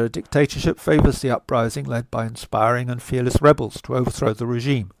under a dictatorship favours the uprising led by inspiring and fearless rebels to overthrow the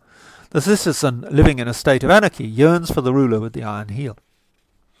regime. The citizen living in a state of anarchy yearns for the ruler with the iron heel.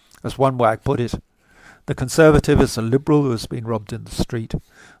 As one wag put it, the conservative is a liberal who has been robbed in the street.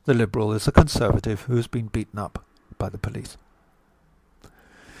 The liberal is a conservative who has been beaten up by the police.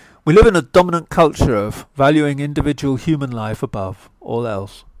 We live in a dominant culture of valuing individual human life above all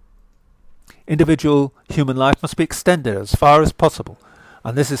else. Individual human life must be extended as far as possible,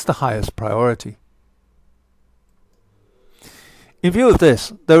 and this is the highest priority. In view of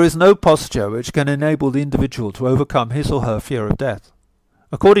this, there is no posture which can enable the individual to overcome his or her fear of death.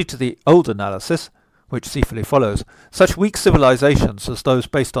 According to the old analysis, which Sieferle follows, such weak civilizations as those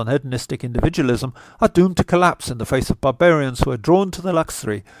based on hedonistic individualism are doomed to collapse in the face of barbarians who are drawn to the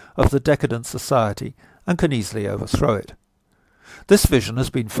luxury of the decadent society and can easily overthrow it. This vision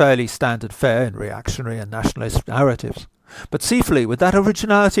has been fairly standard fare in reactionary and nationalist narratives. But Sieferle, with that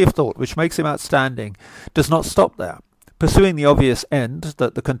originality of thought which makes him outstanding, does not stop there. Pursuing the obvious end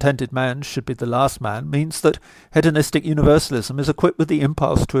that the contented man should be the last man means that hedonistic universalism is equipped with the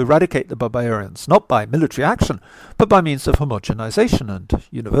impulse to eradicate the barbarians, not by military action, but by means of homogenization and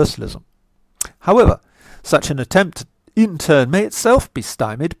universalism. However, such an attempt in turn may itself be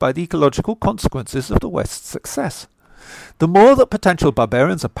stymied by the ecological consequences of the West's success. The more that potential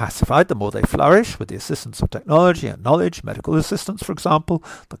barbarians are pacified, the more they flourish, with the assistance of technology and knowledge, medical assistance, for example,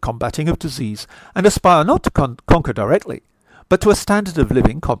 the combating of disease, and aspire not to conquer directly, but to a standard of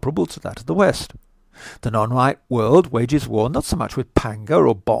living comparable to that of the West. The non-white world wages war not so much with panga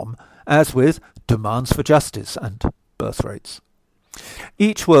or bomb, as with demands for justice and birth rates.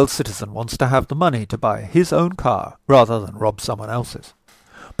 Each world citizen wants to have the money to buy his own car, rather than rob someone else's.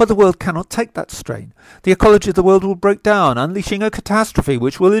 But the world cannot take that strain. The ecology of the world will break down, unleashing a catastrophe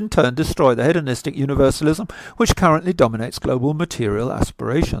which will in turn destroy the hedonistic universalism which currently dominates global material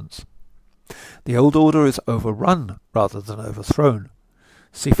aspirations. The old order is overrun rather than overthrown.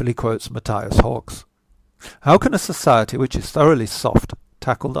 Sieferle quotes Matthias Hawkes. How can a society which is thoroughly soft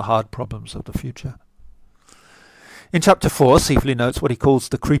tackle the hard problems of the future? In Chapter 4, Sieferle notes what he calls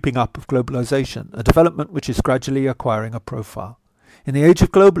the creeping up of globalization, a development which is gradually acquiring a profile. In the age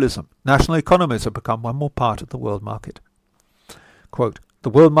of globalism, national economies have become one more part of the world market. Quote, the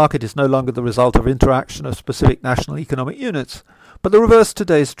world market is no longer the result of interaction of specific national economic units, but the reverse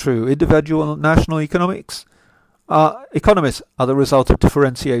today is true. Individual national economies are the result of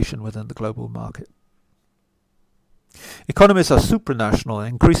differentiation within the global market. Economies are supranational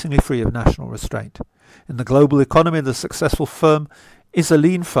and increasingly free of national restraint. In the global economy, the successful firm is a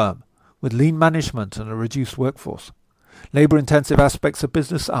lean firm with lean management and a reduced workforce. Labour-intensive aspects of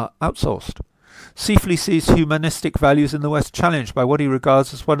business are outsourced. Sieferle sees humanistic values in the West challenged by what he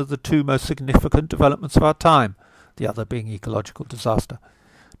regards as one of the two most significant developments of our time, the the other being ecological disaster,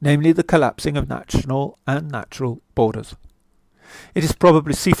 namely the collapsing of national and natural borders. It is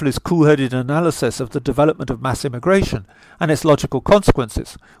probably Sieferle's cool-headed analysis of the development of mass immigration and its logical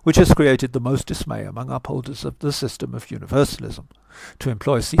consequences which has created the most dismay among upholders of the system of universalism, to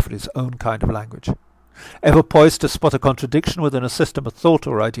employ Sieferle's own kind of language. Ever poised to spot a contradiction within a system of thought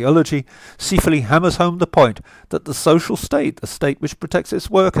or ideology, Sieferle hammers home the point that the social state, the state which protects its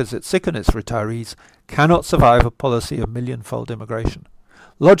workers, its sick and its retirees, cannot survive a policy of millionfold immigration.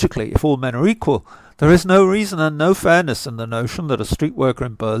 Logically, if all men are equal, there is no reason and no fairness in the notion that a street worker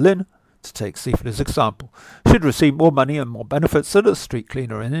in Berlin, to take Sieferle's example, should receive more money and more benefits than a street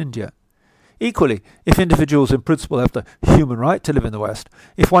cleaner in India. Equally, if individuals in principle have the human right to live in the West,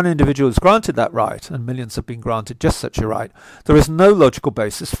 if one individual is granted that right, and millions have been granted just such a right, there is no logical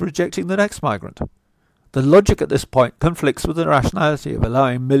basis for rejecting the next migrant. The logic at this point conflicts with the rationality of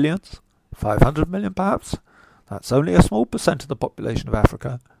allowing millions, 500 million perhaps, that's only a small percent of the population of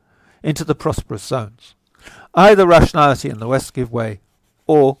Africa, into the prosperous zones. Either rationality in the West give way,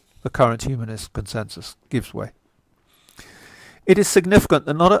 or the current humanist consensus gives way. It is significant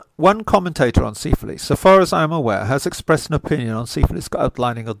that not one commentator on Sieferle, so far as I am aware, has expressed an opinion on Sieferle's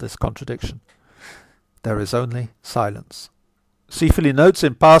outlining of this contradiction. There is only silence. Sieferle notes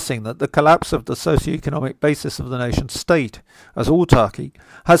in passing that the collapse of the socio-economic basis of the nation-state as autarky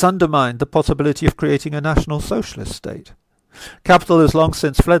has undermined the possibility of creating a national socialist state. Capital has long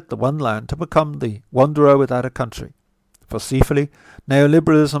since fled the one land to become the wanderer without a country. For Sieferle,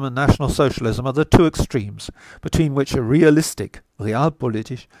 neoliberalism and National Socialism are the two extremes between which a realistic,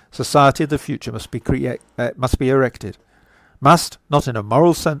 realpolitisch, society of the future must be erected. Must, not in a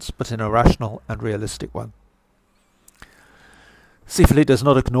moral sense, but in a rational and realistic one. Sieferle does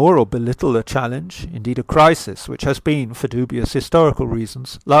not ignore or belittle a challenge, indeed a crisis, which has been, for dubious historical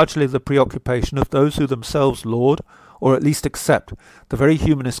reasons, largely the preoccupation of those who themselves laud, or at least accept, the very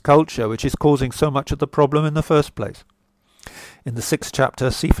humanist culture which is causing so much of the problem in the first place. In the 6th chapter,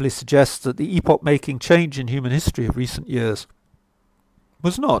 Sieferle suggests that the epoch-making change in human history of recent years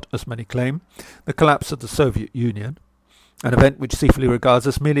was not, as many claim, the collapse of the Soviet Union, an event which Sieferle regards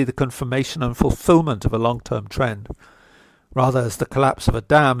as merely the confirmation and fulfillment of a long-term trend. Rather, as the collapse of a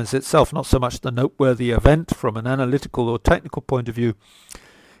dam is itself not so much the noteworthy event from an analytical or technical point of view,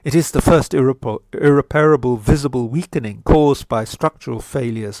 it is the first irreparable visible weakening caused by structural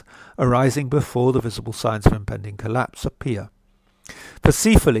failures arising before the visible signs of impending collapse appear. For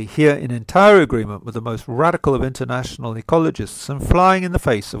Sieferle, here in entire agreement with the most radical of international ecologists and flying in the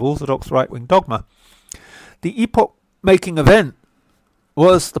face of orthodox right-wing dogma, the epoch-making event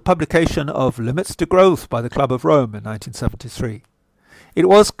was the publication of Limits to Growth by the Club of Rome in 1973. It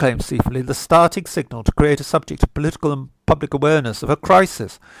was, claims Sieferle, the starting signal to create a subject of political and public awareness of a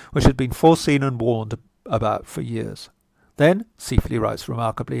crisis which had been foreseen and warned about for years. Then, Sieferle writes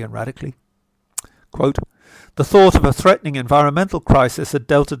remarkably and radically, quote, "The thought of a threatening environmental crisis had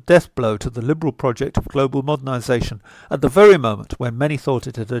dealt a death blow to the liberal project of global modernization at the very moment when many thought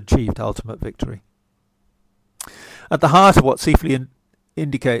it had achieved ultimate victory." At the heart of what Sieferle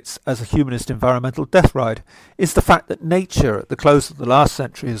indicates as a humanist environmental death ride is the fact that nature at the close of the last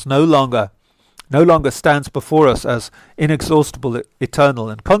century is no longer stands before us as inexhaustible, eternal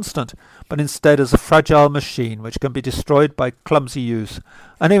and constant, but instead as a fragile machine which can be destroyed by clumsy use,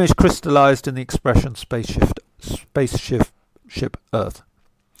 an image crystallized in the expression spaceship Earth.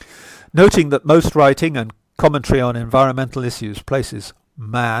 Noting that most writing and commentary on environmental issues places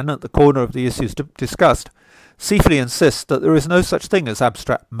man at the corner of the issues discussed, Sieferle insists that there is no such thing as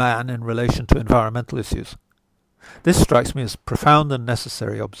abstract man in relation to environmental issues. This strikes me as profound and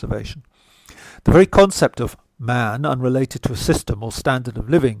necessary observation. The very concept of man unrelated to a system or standard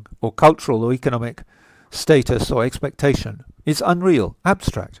of living, or cultural or economic status or expectation, is unreal,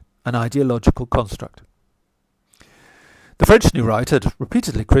 abstract, an ideological construct. The French New Right had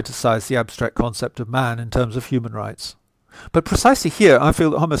repeatedly criticised the abstract concept of man in terms of human rights. But precisely here I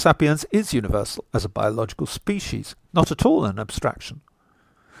feel that Homo sapiens is universal as a biological species, not at all an abstraction.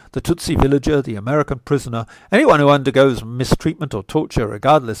 The Tutsi villager, the American prisoner, anyone who undergoes mistreatment or torture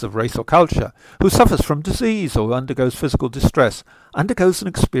regardless of race or culture, who suffers from disease or undergoes physical distress, undergoes an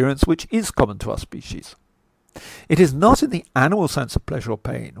experience which is common to our species. It is not in the animal sense of pleasure or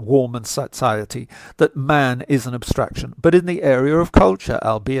pain, warmth and satiety, that man is an abstraction, but in the area of culture,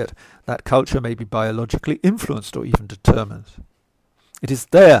 albeit that culture may be biologically influenced or even determined. It is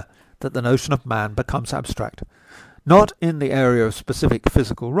there that the notion of man becomes abstract, not in the area of specific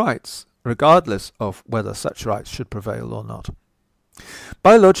physical rights, regardless of whether such rights should prevail or not.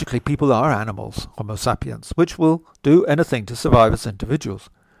 Biologically, people are animals, Homo sapiens, which will do anything to survive as individuals.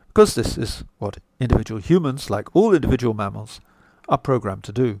 because this is what individual humans, like all individual mammals, are programmed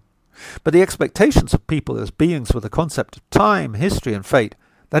to do. But the expectations of people as beings with a concept of time, history and fate,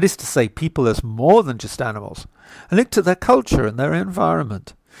 that is to say, people as more than just animals, are linked to their culture and their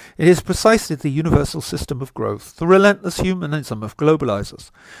environment. It is precisely the universal system of growth, the relentless humanism of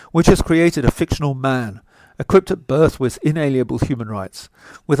globalizers, which has created a fictional man, equipped at birth with inalienable human rights,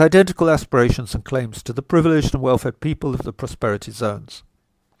 with identical aspirations and claims to the privileged and well-fed people of the prosperity zones.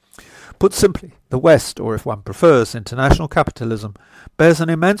 Put simply, the West, or if one prefers, international capitalism, bears an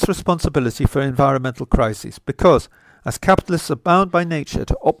immense responsibility for environmental crises because, as capitalists are bound by nature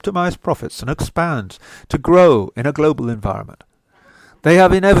to optimize profits and expand, to grow in a global environment, they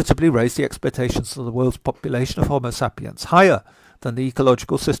have inevitably raised the expectations of the world's population of Homo sapiens higher than the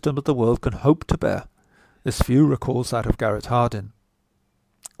ecological system of the world can hope to bear. This view recalls that of Garrett Hardin.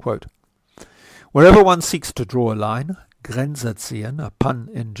 Quote, "Wherever one seeks to draw a line, Grenze ziehen, a pun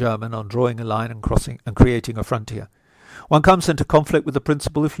in German on drawing a line and crossing and creating a frontier, one comes into conflict with the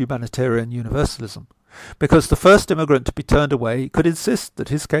principle of humanitarian universalism, because the first immigrant to be turned away could insist that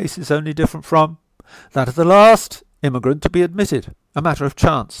his case is only different from that of the last immigrant to be admitted, a matter of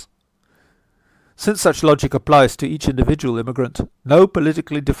chance. Since such logic applies to each individual immigrant, no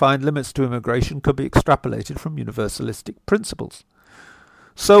politically defined limits to immigration could be extrapolated from universalistic principles.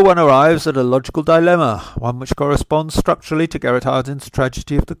 So one arrives at a logical dilemma, one which corresponds structurally to Garrett Hardin's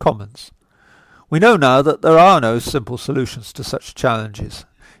tragedy of the commons. We know now that there are no simple solutions to such challenges.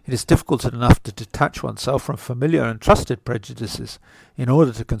 It is difficult enough to detach oneself from familiar and trusted prejudices in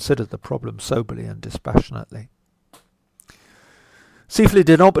order to consider the problem soberly and dispassionately." Sieferle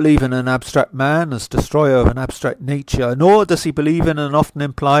did not believe in an abstract man as destroyer of an abstract nature, nor does he believe in an often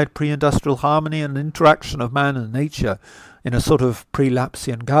implied pre-industrial harmony and interaction of man and nature in a sort of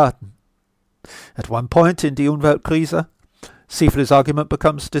pre-Lapsian garden. At one point in Die Umweltkrise, Sieferle's argument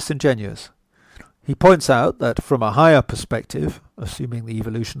becomes disingenuous. He points out that from a higher perspective, assuming the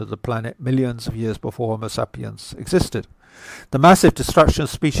evolution of the planet millions of years before Homo sapiens existed, the massive destruction of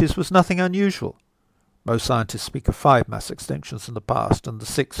species was nothing unusual. Most scientists speak of 5 mass extinctions in the past and the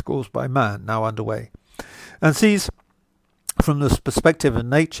 6 caused by man now underway, and sees from the perspective of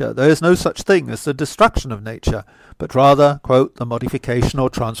nature there is no such thing as the destruction of nature, but rather, quote, "the modification or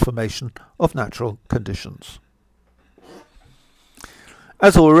transformation of natural conditions."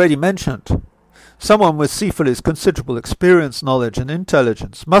 As already mentioned, someone with Sieferle's considerable experience, knowledge and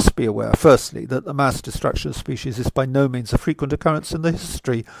intelligence must be aware, firstly, that the mass destruction of species is by no means a frequent occurrence in the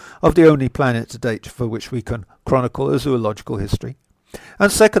history of the only planet to date for which we can chronicle a zoological history.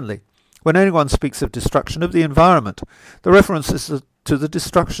 And secondly, when anyone speaks of destruction of the environment, the reference is to the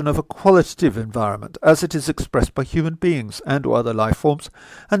destruction of a qualitative environment as it is expressed by human beings and or other life forms,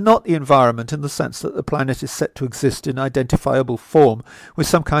 and not the environment in the sense that the planet is set to exist in identifiable form with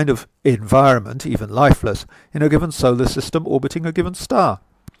some kind of environment, even lifeless, in a given solar system orbiting a given star.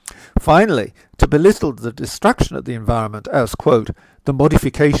 Finally, to belittle the destruction of the environment as, quote, "the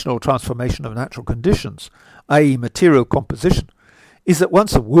modification or transformation of natural conditions," i.e. material composition, is at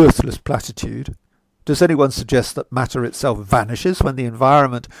once a worthless platitude. Does anyone suggest that matter itself vanishes when the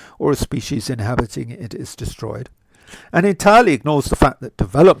environment or a species inhabiting it is destroyed? And entirely ignores the fact that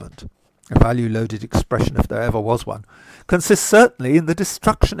development, a value-loaded expression if there ever was one, consists certainly in the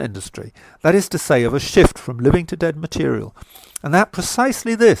destruction industry, that is to say, of a shift from living to dead material, and that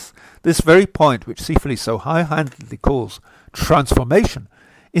precisely this very point which Sieferle so high-handedly calls transformation,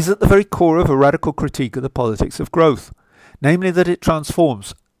 is at the very core of a radical critique of the politics of growth, namely that it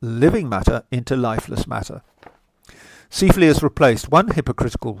transforms living matter into lifeless matter. Sieferle has replaced one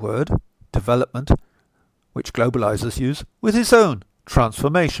hypocritical word, development, which globalizers use, with his own,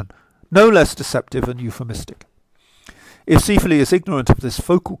 transformation, no less deceptive and euphemistic. If Sieferle is ignorant of this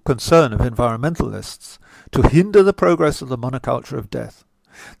focal concern of environmentalists to hinder the progress of the monoculture of death,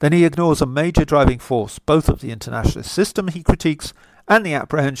 then he ignores a major driving force both of the internationalist system he critiques and the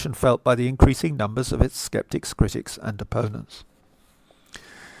apprehension felt by the increasing numbers of its skeptics, critics and opponents.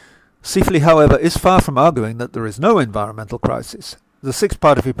 Sieferle, however, is far from arguing that there is no environmental crisis. The 6th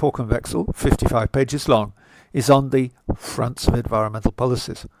part of Epochenwechsel, 55 pages long, is on the fronts of environmental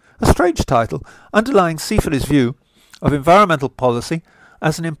policies, a strange title underlying Sieferle's view of environmental policy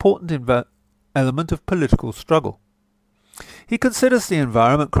as an important element of political struggle. He considers the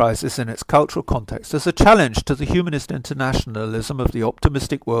environment crisis in its cultural context as a challenge to the humanist internationalism of the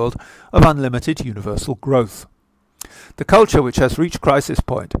optimistic world of unlimited universal growth. The culture which has reached crisis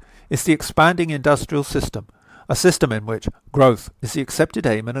point is the expanding industrial system, a system in which growth is the accepted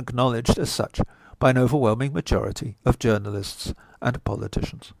aim and acknowledged as such by an overwhelming majority of journalists and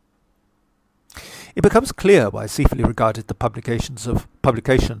politicians. It becomes clear why Sieferle regarded the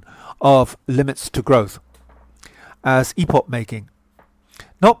publication of Limits to Growth as epoch-making,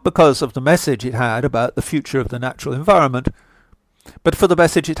 not because of the message it had about the future of the natural environment, but for the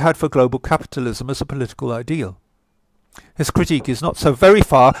message it had for global capitalism as a political ideal. His critique is not so very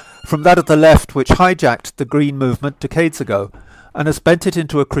far from that of the left, which hijacked the Green movement decades ago and has bent it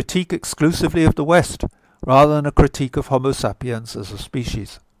into a critique exclusively of the West, rather than a critique of Homo sapiens as a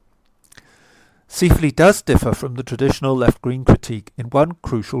species. Sieferle does differ from the traditional left-green critique in one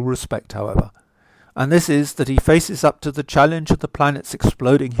crucial respect, however, and this is that he faces up to the challenge of the planet's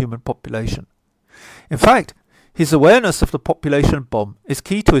exploding human population. In fact, his awareness of the population bomb is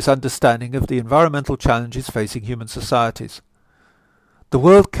key to his understanding of the environmental challenges facing human societies. The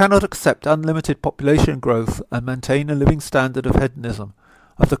world cannot accept unlimited population growth and maintain a living standard of hedonism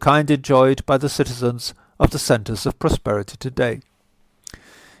of the kind enjoyed by the citizens of the centres of prosperity today.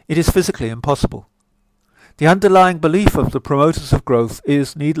 It is physically impossible. The underlying belief of the promoters of growth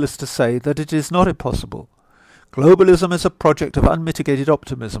is, needless to say, that it is not impossible. Globalism is a project of unmitigated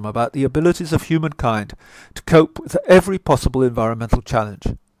optimism about the abilities of humankind to cope with every possible environmental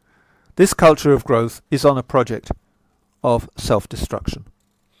challenge. This culture of growth is on a project of self-destruction.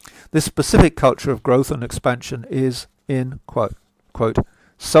 This specific culture of growth and expansion is in, quote,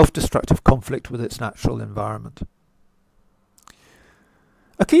 self-destructive conflict with its natural environment.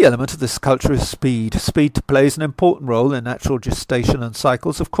 A key element of this culture is speed. Speed plays an important role in natural gestation and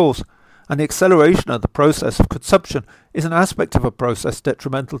cycles, of course, and the acceleration of the process of consumption is an aspect of a process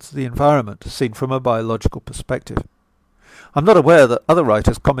detrimental to the environment, seen from a biological perspective. I'm not aware that other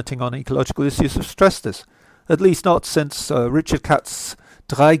writers commenting on ecological issues have stressed this, at least not since Richard Katz's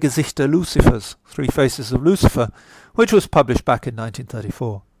Drei Gesichter Lucifers, Three Faces of Lucifer, which was published back in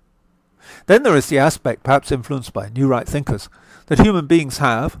 1934. Then there is the aspect, perhaps influenced by new right thinkers, that human beings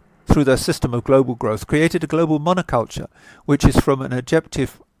have, through their system of global growth, created a global monoculture, which is from an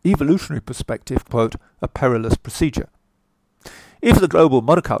objective evolutionary perspective, quote, a perilous procedure. If the global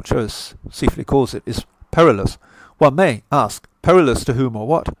monoculture, as Sieferle calls it, is perilous, one may ask, perilous to whom or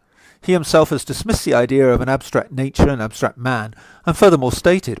what? He himself has dismissed the idea of an abstract nature and abstract man, and furthermore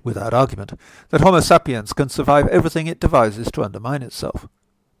stated, without argument, that Homo sapiens can survive everything it devises to undermine itself.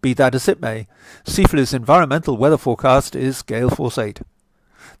 Be that as it may, Sieferle's environmental weather forecast is Gale Force 8.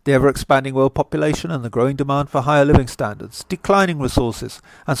 The ever-expanding world population and the growing demand for higher living standards, declining resources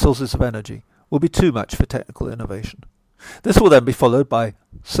and sources of energy will be too much for technical innovation. This will then be followed by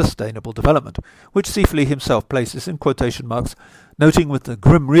sustainable development, which Sieferle himself places in quotation marks, noting with the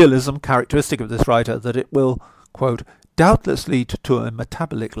grim realism characteristic of this writer that it will, quote, doubtless lead to a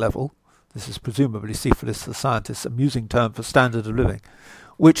metabolic level, this is presumably Sieferle the scientist's amusing term for standard of living,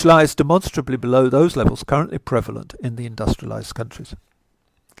 which lies demonstrably below those levels currently prevalent in the industrialized countries.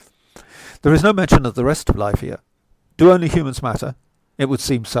 There is no mention of the rest of life here. Do only humans matter? It would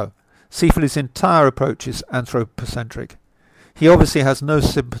seem so. Sieferle's entire approach is anthropocentric. He obviously has no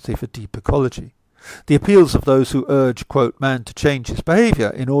sympathy for deep ecology. The appeals of those who urge, quote, man to change his behaviour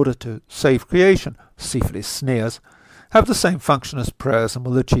in order to save creation, Sieferle sneers, have the same function as prayers and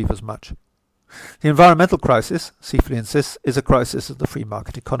will achieve as much. The environmental crisis, Sieferle insists, is a crisis of the free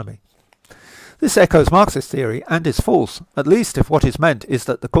market economy. This echoes Marxist theory and is false, at least if what is meant is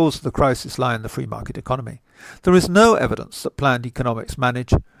that the cause of the crisis lie in the free market economy. There is no evidence that planned economies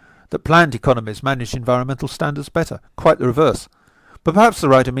manage environmental standards better, quite the reverse. But perhaps the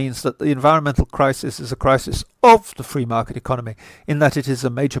writer means that the environmental crisis is a crisis of the free market economy, in that it is a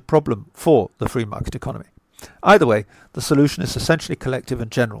major problem for the free market economy. Either way, the solution is essentially collective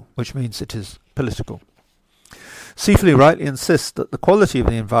and general, which means it is political. Sieferle rightly insists that the quality of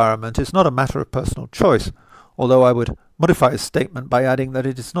the environment is not a matter of personal choice, although I would modify his statement by adding that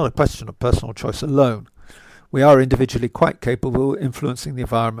it is not a question of personal choice alone. We are individually quite capable of influencing the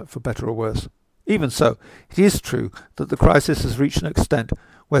environment for better or worse. Even so, it is true that the crisis has reached an extent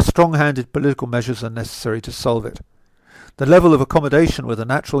where strong-handed political measures are necessary to solve it. The level of accommodation with a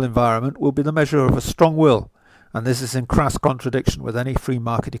natural environment will be the measure of a strong will, and this is in crass contradiction with any free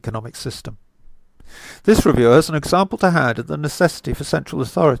market economic system. This review has an example to hand of the necessity for central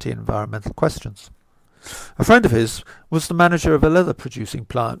authority in environmental questions. A friend of his was the manager of a leather-producing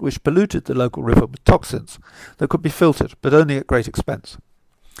plant which polluted the local river with toxins that could be filtered, but only at great expense.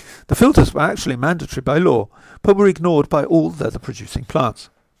 The filters were actually mandatory by law, but were ignored by all leather-producing plants.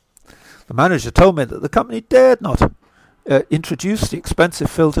 The manager told me that the company dared not introduce the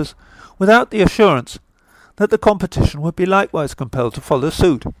expensive filters without the assurance that the competition would be likewise compelled to follow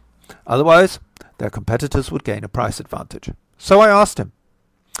suit. Otherwise, their competitors would gain a price advantage. So I asked him,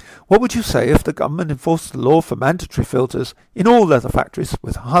 What would you say if the government enforced the law for mandatory filters in all leather factories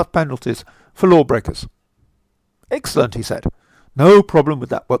with hard penalties for lawbreakers? Excellent, he said. No problem with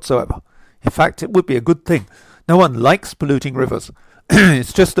that whatsoever. In fact, it would be a good thing. No one likes polluting rivers.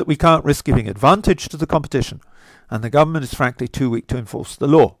 It's just that we can't risk giving advantage to the competition, and the government is frankly too weak to enforce the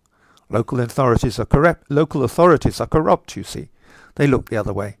law. Local authorities are corrupt, you see. They look the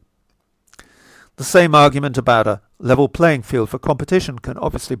other way. The same argument about a level playing field for competition can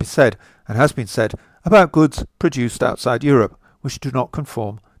obviously be said, and has been said, about goods produced outside Europe, which do not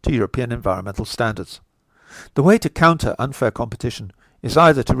conform to European environmental standards. The way to counter unfair competition is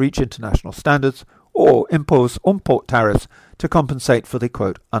either to reach international standards or impose import tariffs to compensate for the,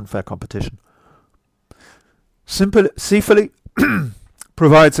 quote, unfair competition. Sieferle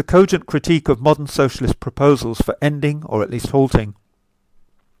provides a cogent critique of modern socialist proposals for ending, or at least halting,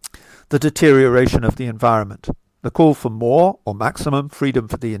 the deterioration of the environment. The call for more or maximum freedom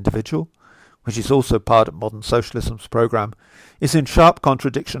for the individual, which is also part of modern socialism's program, is in sharp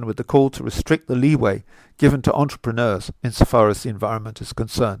contradiction with the call to restrict the leeway given to entrepreneurs insofar as the environment is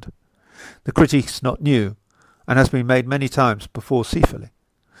concerned. The critique is not new, and has been made many times before Sieferle.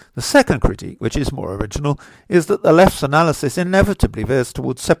 The second critique, which is more original, is that the left's analysis inevitably veers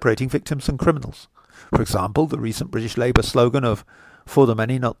towards separating victims and criminals. For example, the recent British Labour slogan of "For the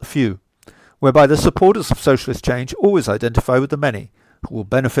many, not the few," whereby the supporters of socialist change always identify with the many, who will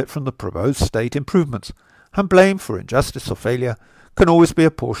benefit from the proposed state improvements, and blame for injustice or failure can always be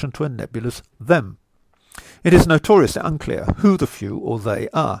apportioned to a nebulous them. It is notoriously unclear who the few or they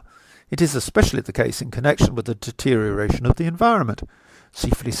are. It is especially the case in connection with the deterioration of the environment.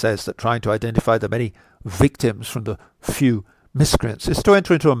 Sieferle says that trying to identify the many victims from the few miscreants is to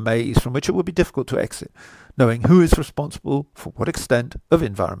enter into a maze from which it would be difficult to exit, knowing who is responsible for what extent of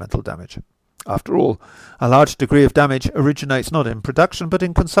environmental damage. After all, a large degree of damage originates not in production but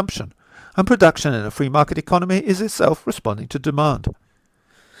in consumption, and production in a free market economy is itself responding to demand.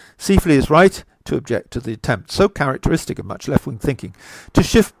 Sieferle is right to object to the attempt, so characteristic of much left-wing thinking, to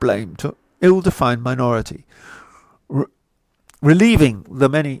shift blame to ill-defined minority, relieving the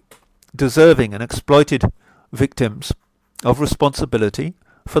many deserving and exploited victims of responsibility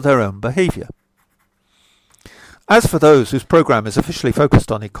for their own behaviour. As for those whose programme is officially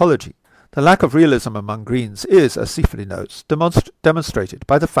focused on ecology, the lack of realism among Greens is, as Sieferle notes, demonstrated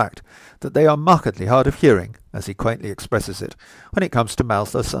by the fact that they are markedly hard of hearing, as he quaintly expresses it, when it comes to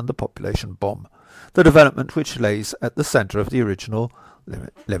Malthus and the population bomb, the development which lays at the centre of the original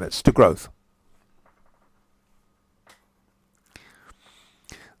limits to growth.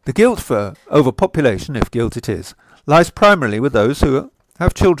 The guilt for overpopulation, if guilt it is, lies primarily with those who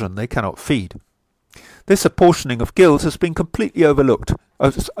have children they cannot feed. This apportioning of guilt has been completely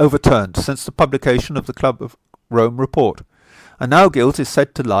overturned since the publication of the Club of Rome report, and now guilt is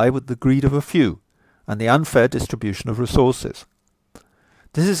said to lie with the greed of a few and the unfair distribution of resources.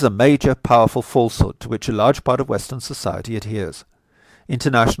 This is a major, powerful falsehood to which a large part of Western society adheres.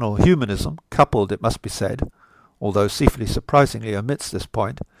 International humanism, coupled, it must be said, although Sieferle surprisingly omits this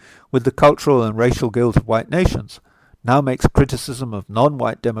point, with the cultural and racial guilt of white nations, now makes criticism of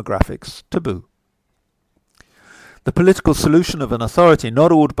non-white demographics taboo. The political solution of an authority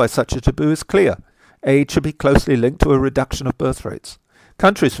not awed by such a taboo is clear. Aid should be closely linked to a reduction of birth rates.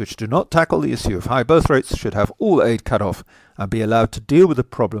 Countries which do not tackle the issue of high birth rates should have all aid cut off and be allowed to deal with the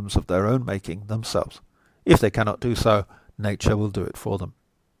problems of their own making themselves. If they cannot do so, nature will do it for them.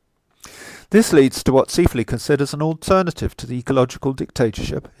 This leads to what Sieferle considers an alternative to the ecological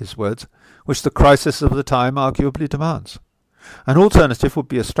dictatorship, his words, which the crisis of the time arguably demands. An alternative would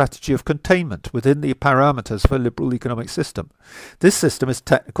be a strategy of containment within the parameters of a liberal economic system. This system is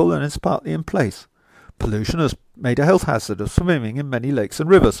technical and is partly in place. Pollution has made a health hazard of swimming in many lakes and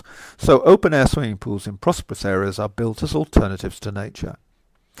rivers, so open-air swimming pools in prosperous areas are built as alternatives to nature.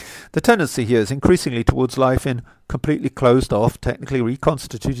 The tendency here is increasingly towards life in completely closed-off, technically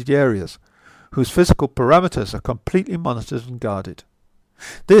reconstituted areas, whose physical parameters are completely monitored and guarded.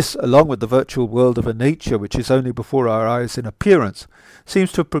 This, along with the virtual world of a nature which is only before our eyes in appearance,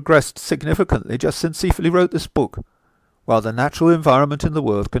 seems to have progressed significantly just since Sieferle wrote this book, while the natural environment in the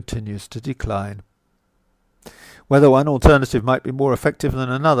world continues to decline. Whether one alternative might be more effective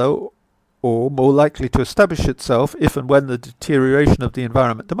than another, or more likely to establish itself if and when the deterioration of the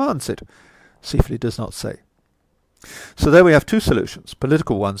environment demands it, Sieferle does not say. So there we have two solutions,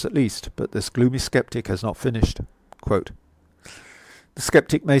 political ones at least, but this gloomy sceptic has not finished. Quote, "The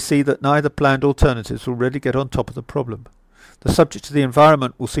sceptic may see that neither planned alternatives will really get on top of the problem. The subject of the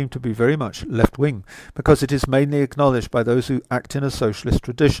environment will seem to be very much left-wing, because it is mainly acknowledged by those who act in a socialist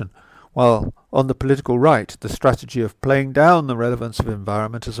tradition, while on the political right, the strategy of playing down the relevance of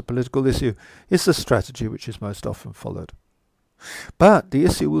environment as a political issue is the strategy which is most often followed. But the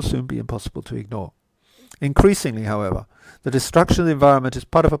issue will soon be impossible to ignore. Increasingly, however, the destruction of the environment is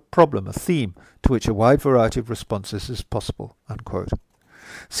part of a problem, a theme, to which a wide variety of responses is possible." Unquote.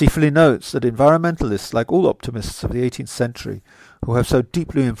 Sieferle notes that environmentalists, like all optimists of the 18th century, who have so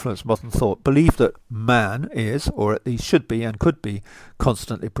deeply influenced modern thought, believe that man is, or at least should be and could be,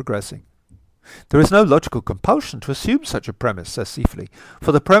 constantly progressing. "There is no logical compulsion to assume such a premise," says Sieferle,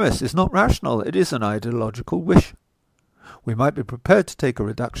 "for the premise is not rational, it is an ideological wish. We might be prepared to take a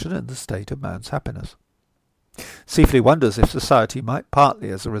reduction in the state of man's happiness." Sieferle wonders if society might, partly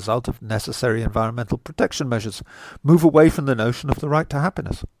as a result of necessary environmental protection measures, move away from the notion of the right to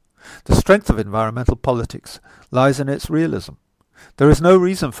happiness. The strength of environmental politics lies in its realism. There is no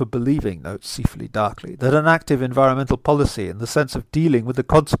reason for believing, notes Sieferle darkly, that an active environmental policy in the sense of dealing with the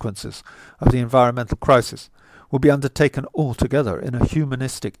consequences of the environmental crisis will be undertaken altogether in a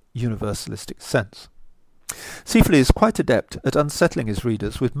humanistic, universalistic sense. Sieferle is quite adept at unsettling his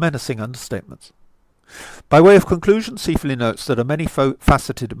readers with menacing understatements. By way of conclusion, Sieferle notes that a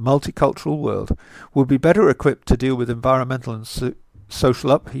many-faceted multicultural world will be better equipped to deal with environmental and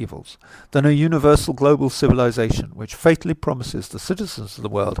social upheavals than a universal global civilization which fatally promises the citizens of the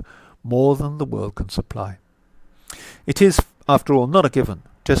world more than the world can supply. It is, after all, not a given,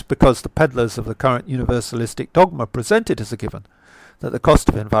 just because the peddlers of the current universalistic dogma present it as a given, that the cost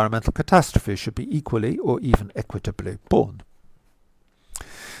of environmental catastrophe should be equally or even equitably borne.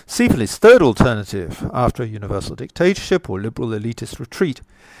 Sieferle's third alternative, after a universal dictatorship or liberal elitist retreat,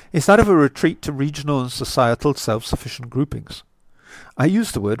 is that of a retreat to regional and societal self-sufficient groupings. I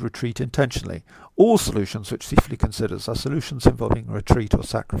use the word retreat intentionally. All solutions which Sieferle considers are solutions involving retreat or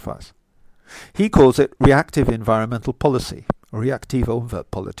sacrifice. He calls it reactive environmental policy, reaktive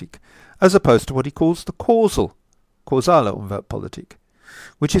Umweltpolitik, as opposed to what he calls the causale Umweltpolitik,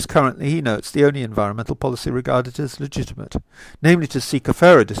 which is currently, he notes, the only environmental policy regarded as legitimate, namely to seek a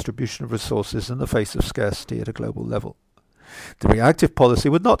fairer distribution of resources in the face of scarcity at a global level. The reactive policy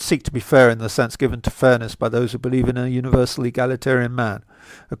would not seek to be fair in the sense given to fairness by those who believe in a universal egalitarian man,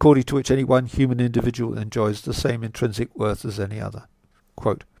 according to which any one human individual enjoys the same intrinsic worth as any other.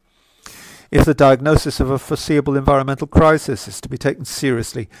 Quote, "If the diagnosis of a foreseeable environmental crisis is to be taken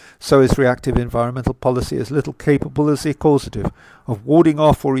seriously, so is reactive environmental policy as little capable as the causative of warding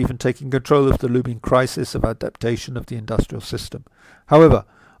off or even taking control of the looming crisis of adaptation of the industrial system. However,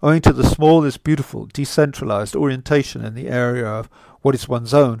 owing to the smallest beautiful, decentralized orientation in the area of what is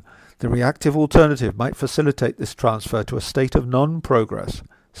one's own, the reactive alternative might facilitate this transfer to a state of non-progress,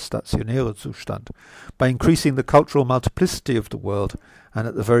 stationärer Zustand, by increasing the cultural multiplicity of the world and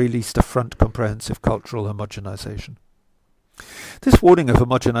at the very least affront comprehensive cultural homogenization." This warning of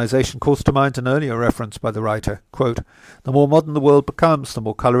homogenization calls to mind an earlier reference by the writer, quote, "The more modern the world becomes, the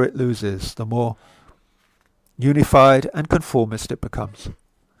more colour it loses, the more unified and conformist it becomes."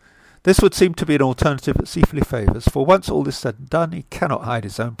 This would seem to be an alternative that Sieferle favours, for once all is said and done, he cannot hide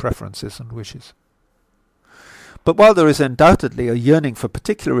his own preferences and wishes. But while there is undoubtedly a yearning for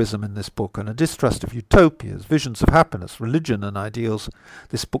particularism in this book and a distrust of utopias, visions of happiness, religion and ideals,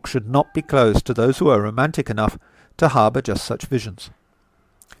 this book should not be closed to those who are romantic enough to harbour just such visions.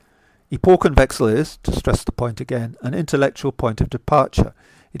 Epochenwechsel is, to stress the point again, an intellectual point of departure.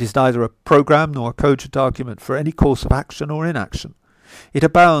 It is neither a programme nor a cogent argument for any course of action or inaction. It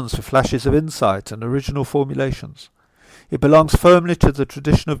abounds with flashes of insight and original formulations. It belongs firmly to the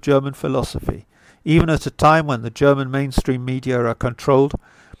tradition of German philosophy, even at a time when the German mainstream media are controlled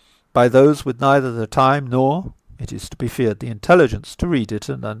by those with neither the time nor, it is to be feared, the intelligence to read it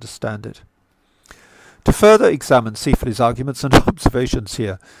and understand it. To further examine Sieferle's arguments and observations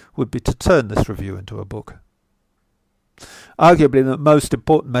here would be to turn this review into a book. Arguably the most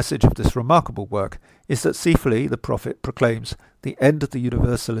important message of this remarkable work is that Sieferle, the prophet, proclaims the end of the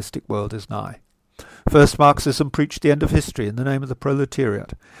universalistic world is nigh. First Marxism preached the end of history in the name of the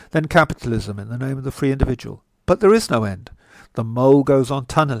proletariat, then capitalism in the name of the free individual. But there is no end. The mole goes on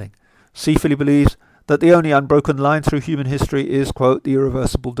tunnelling. Sieferle believes that the only unbroken line through human history is, quote, the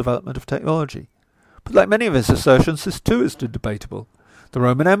irreversible development of technology. But like many of his assertions, this too is debatable. The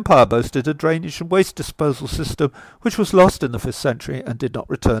Roman Empire boasted a drainage and waste disposal system which was lost in the 5th century and did not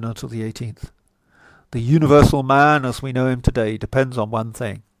return until the 18th. The universal man as we know him today depends on one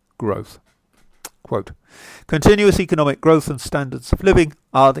thing, growth. Quote, continuous economic growth and standards of living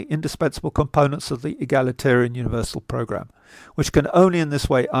are the indispensable components of the egalitarian universal program, which can only in this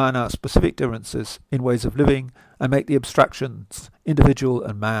way iron out specific differences in ways of living and make the abstractions, individual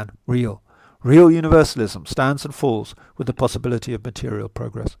and man, real. Real universalism stands and falls with the possibility of material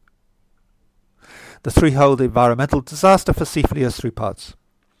progress. The threefold environmental disaster for Sieferle has three parts.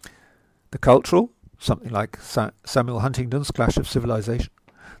 The cultural, something like Samuel Huntington's Clash of Civilization.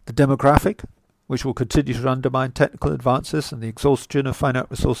 The demographic, which will continue to undermine technical advances and the exhaustion of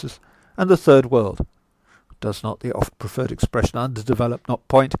finite resources. And the third world. Does not the oft-preferred expression underdeveloped not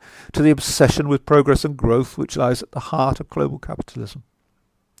point to the obsession with progress and growth which lies at the heart of global capitalism?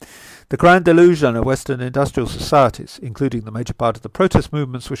 The grand delusion of Western industrial societies, including the major part of the protest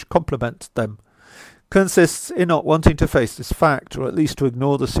movements which complement them, consists in not wanting to face this fact, or at least to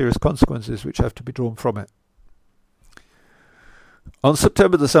ignore the serious consequences which have to be drawn from it. On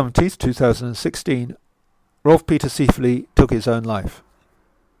September the 17th, 2016, Rolf Peter Sieferle took his own life.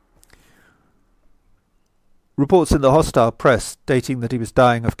 Reports in the hostile press stating that he was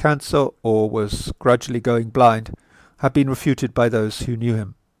dying of cancer or was gradually going blind have been refuted by those who knew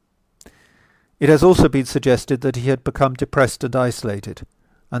him. It has also been suggested that he had become depressed and isolated,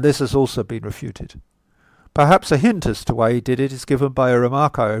 and this has also been refuted. Perhaps a hint as to why he did it is given by a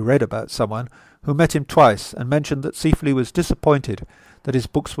remark I read about someone who met him twice and mentioned that Sieferle was disappointed that his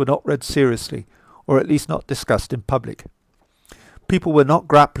books were not read seriously, or at least not discussed in public. People were not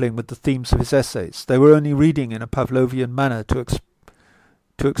grappling with the themes of his essays. They were only reading in a Pavlovian manner to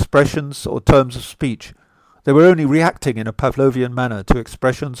expressions or terms of speech. They were only reacting in a Pavlovian manner to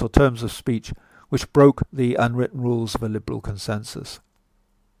expressions or terms of speech which broke the unwritten rules of a liberal consensus.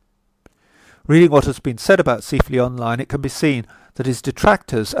 Reading what has been said about Sieferle online, it can be seen that his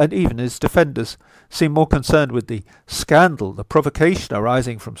detractors and even his defenders seem more concerned with the scandal, the provocation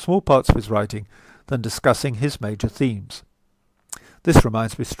arising from small parts of his writing, than discussing his major themes. This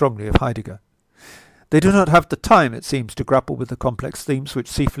reminds me strongly of Heidegger. They do not have the time, it seems, to grapple with the complex themes which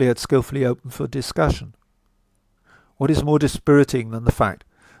Sieferle had skillfully opened for discussion. What is more dispiriting than the fact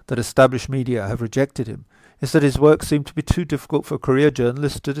that established media have rejected him is that his work seemed to be too difficult for career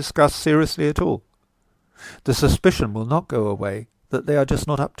journalists to discuss seriously at all. The suspicion will not go away that they are just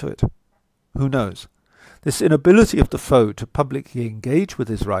not up to it. Who knows? This inability of the foe to publicly engage with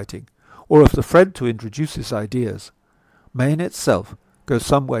his writing, or of the friend to introduce his ideas, may in itself go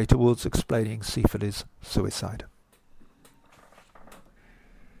some way towards explaining Sieferle's suicide.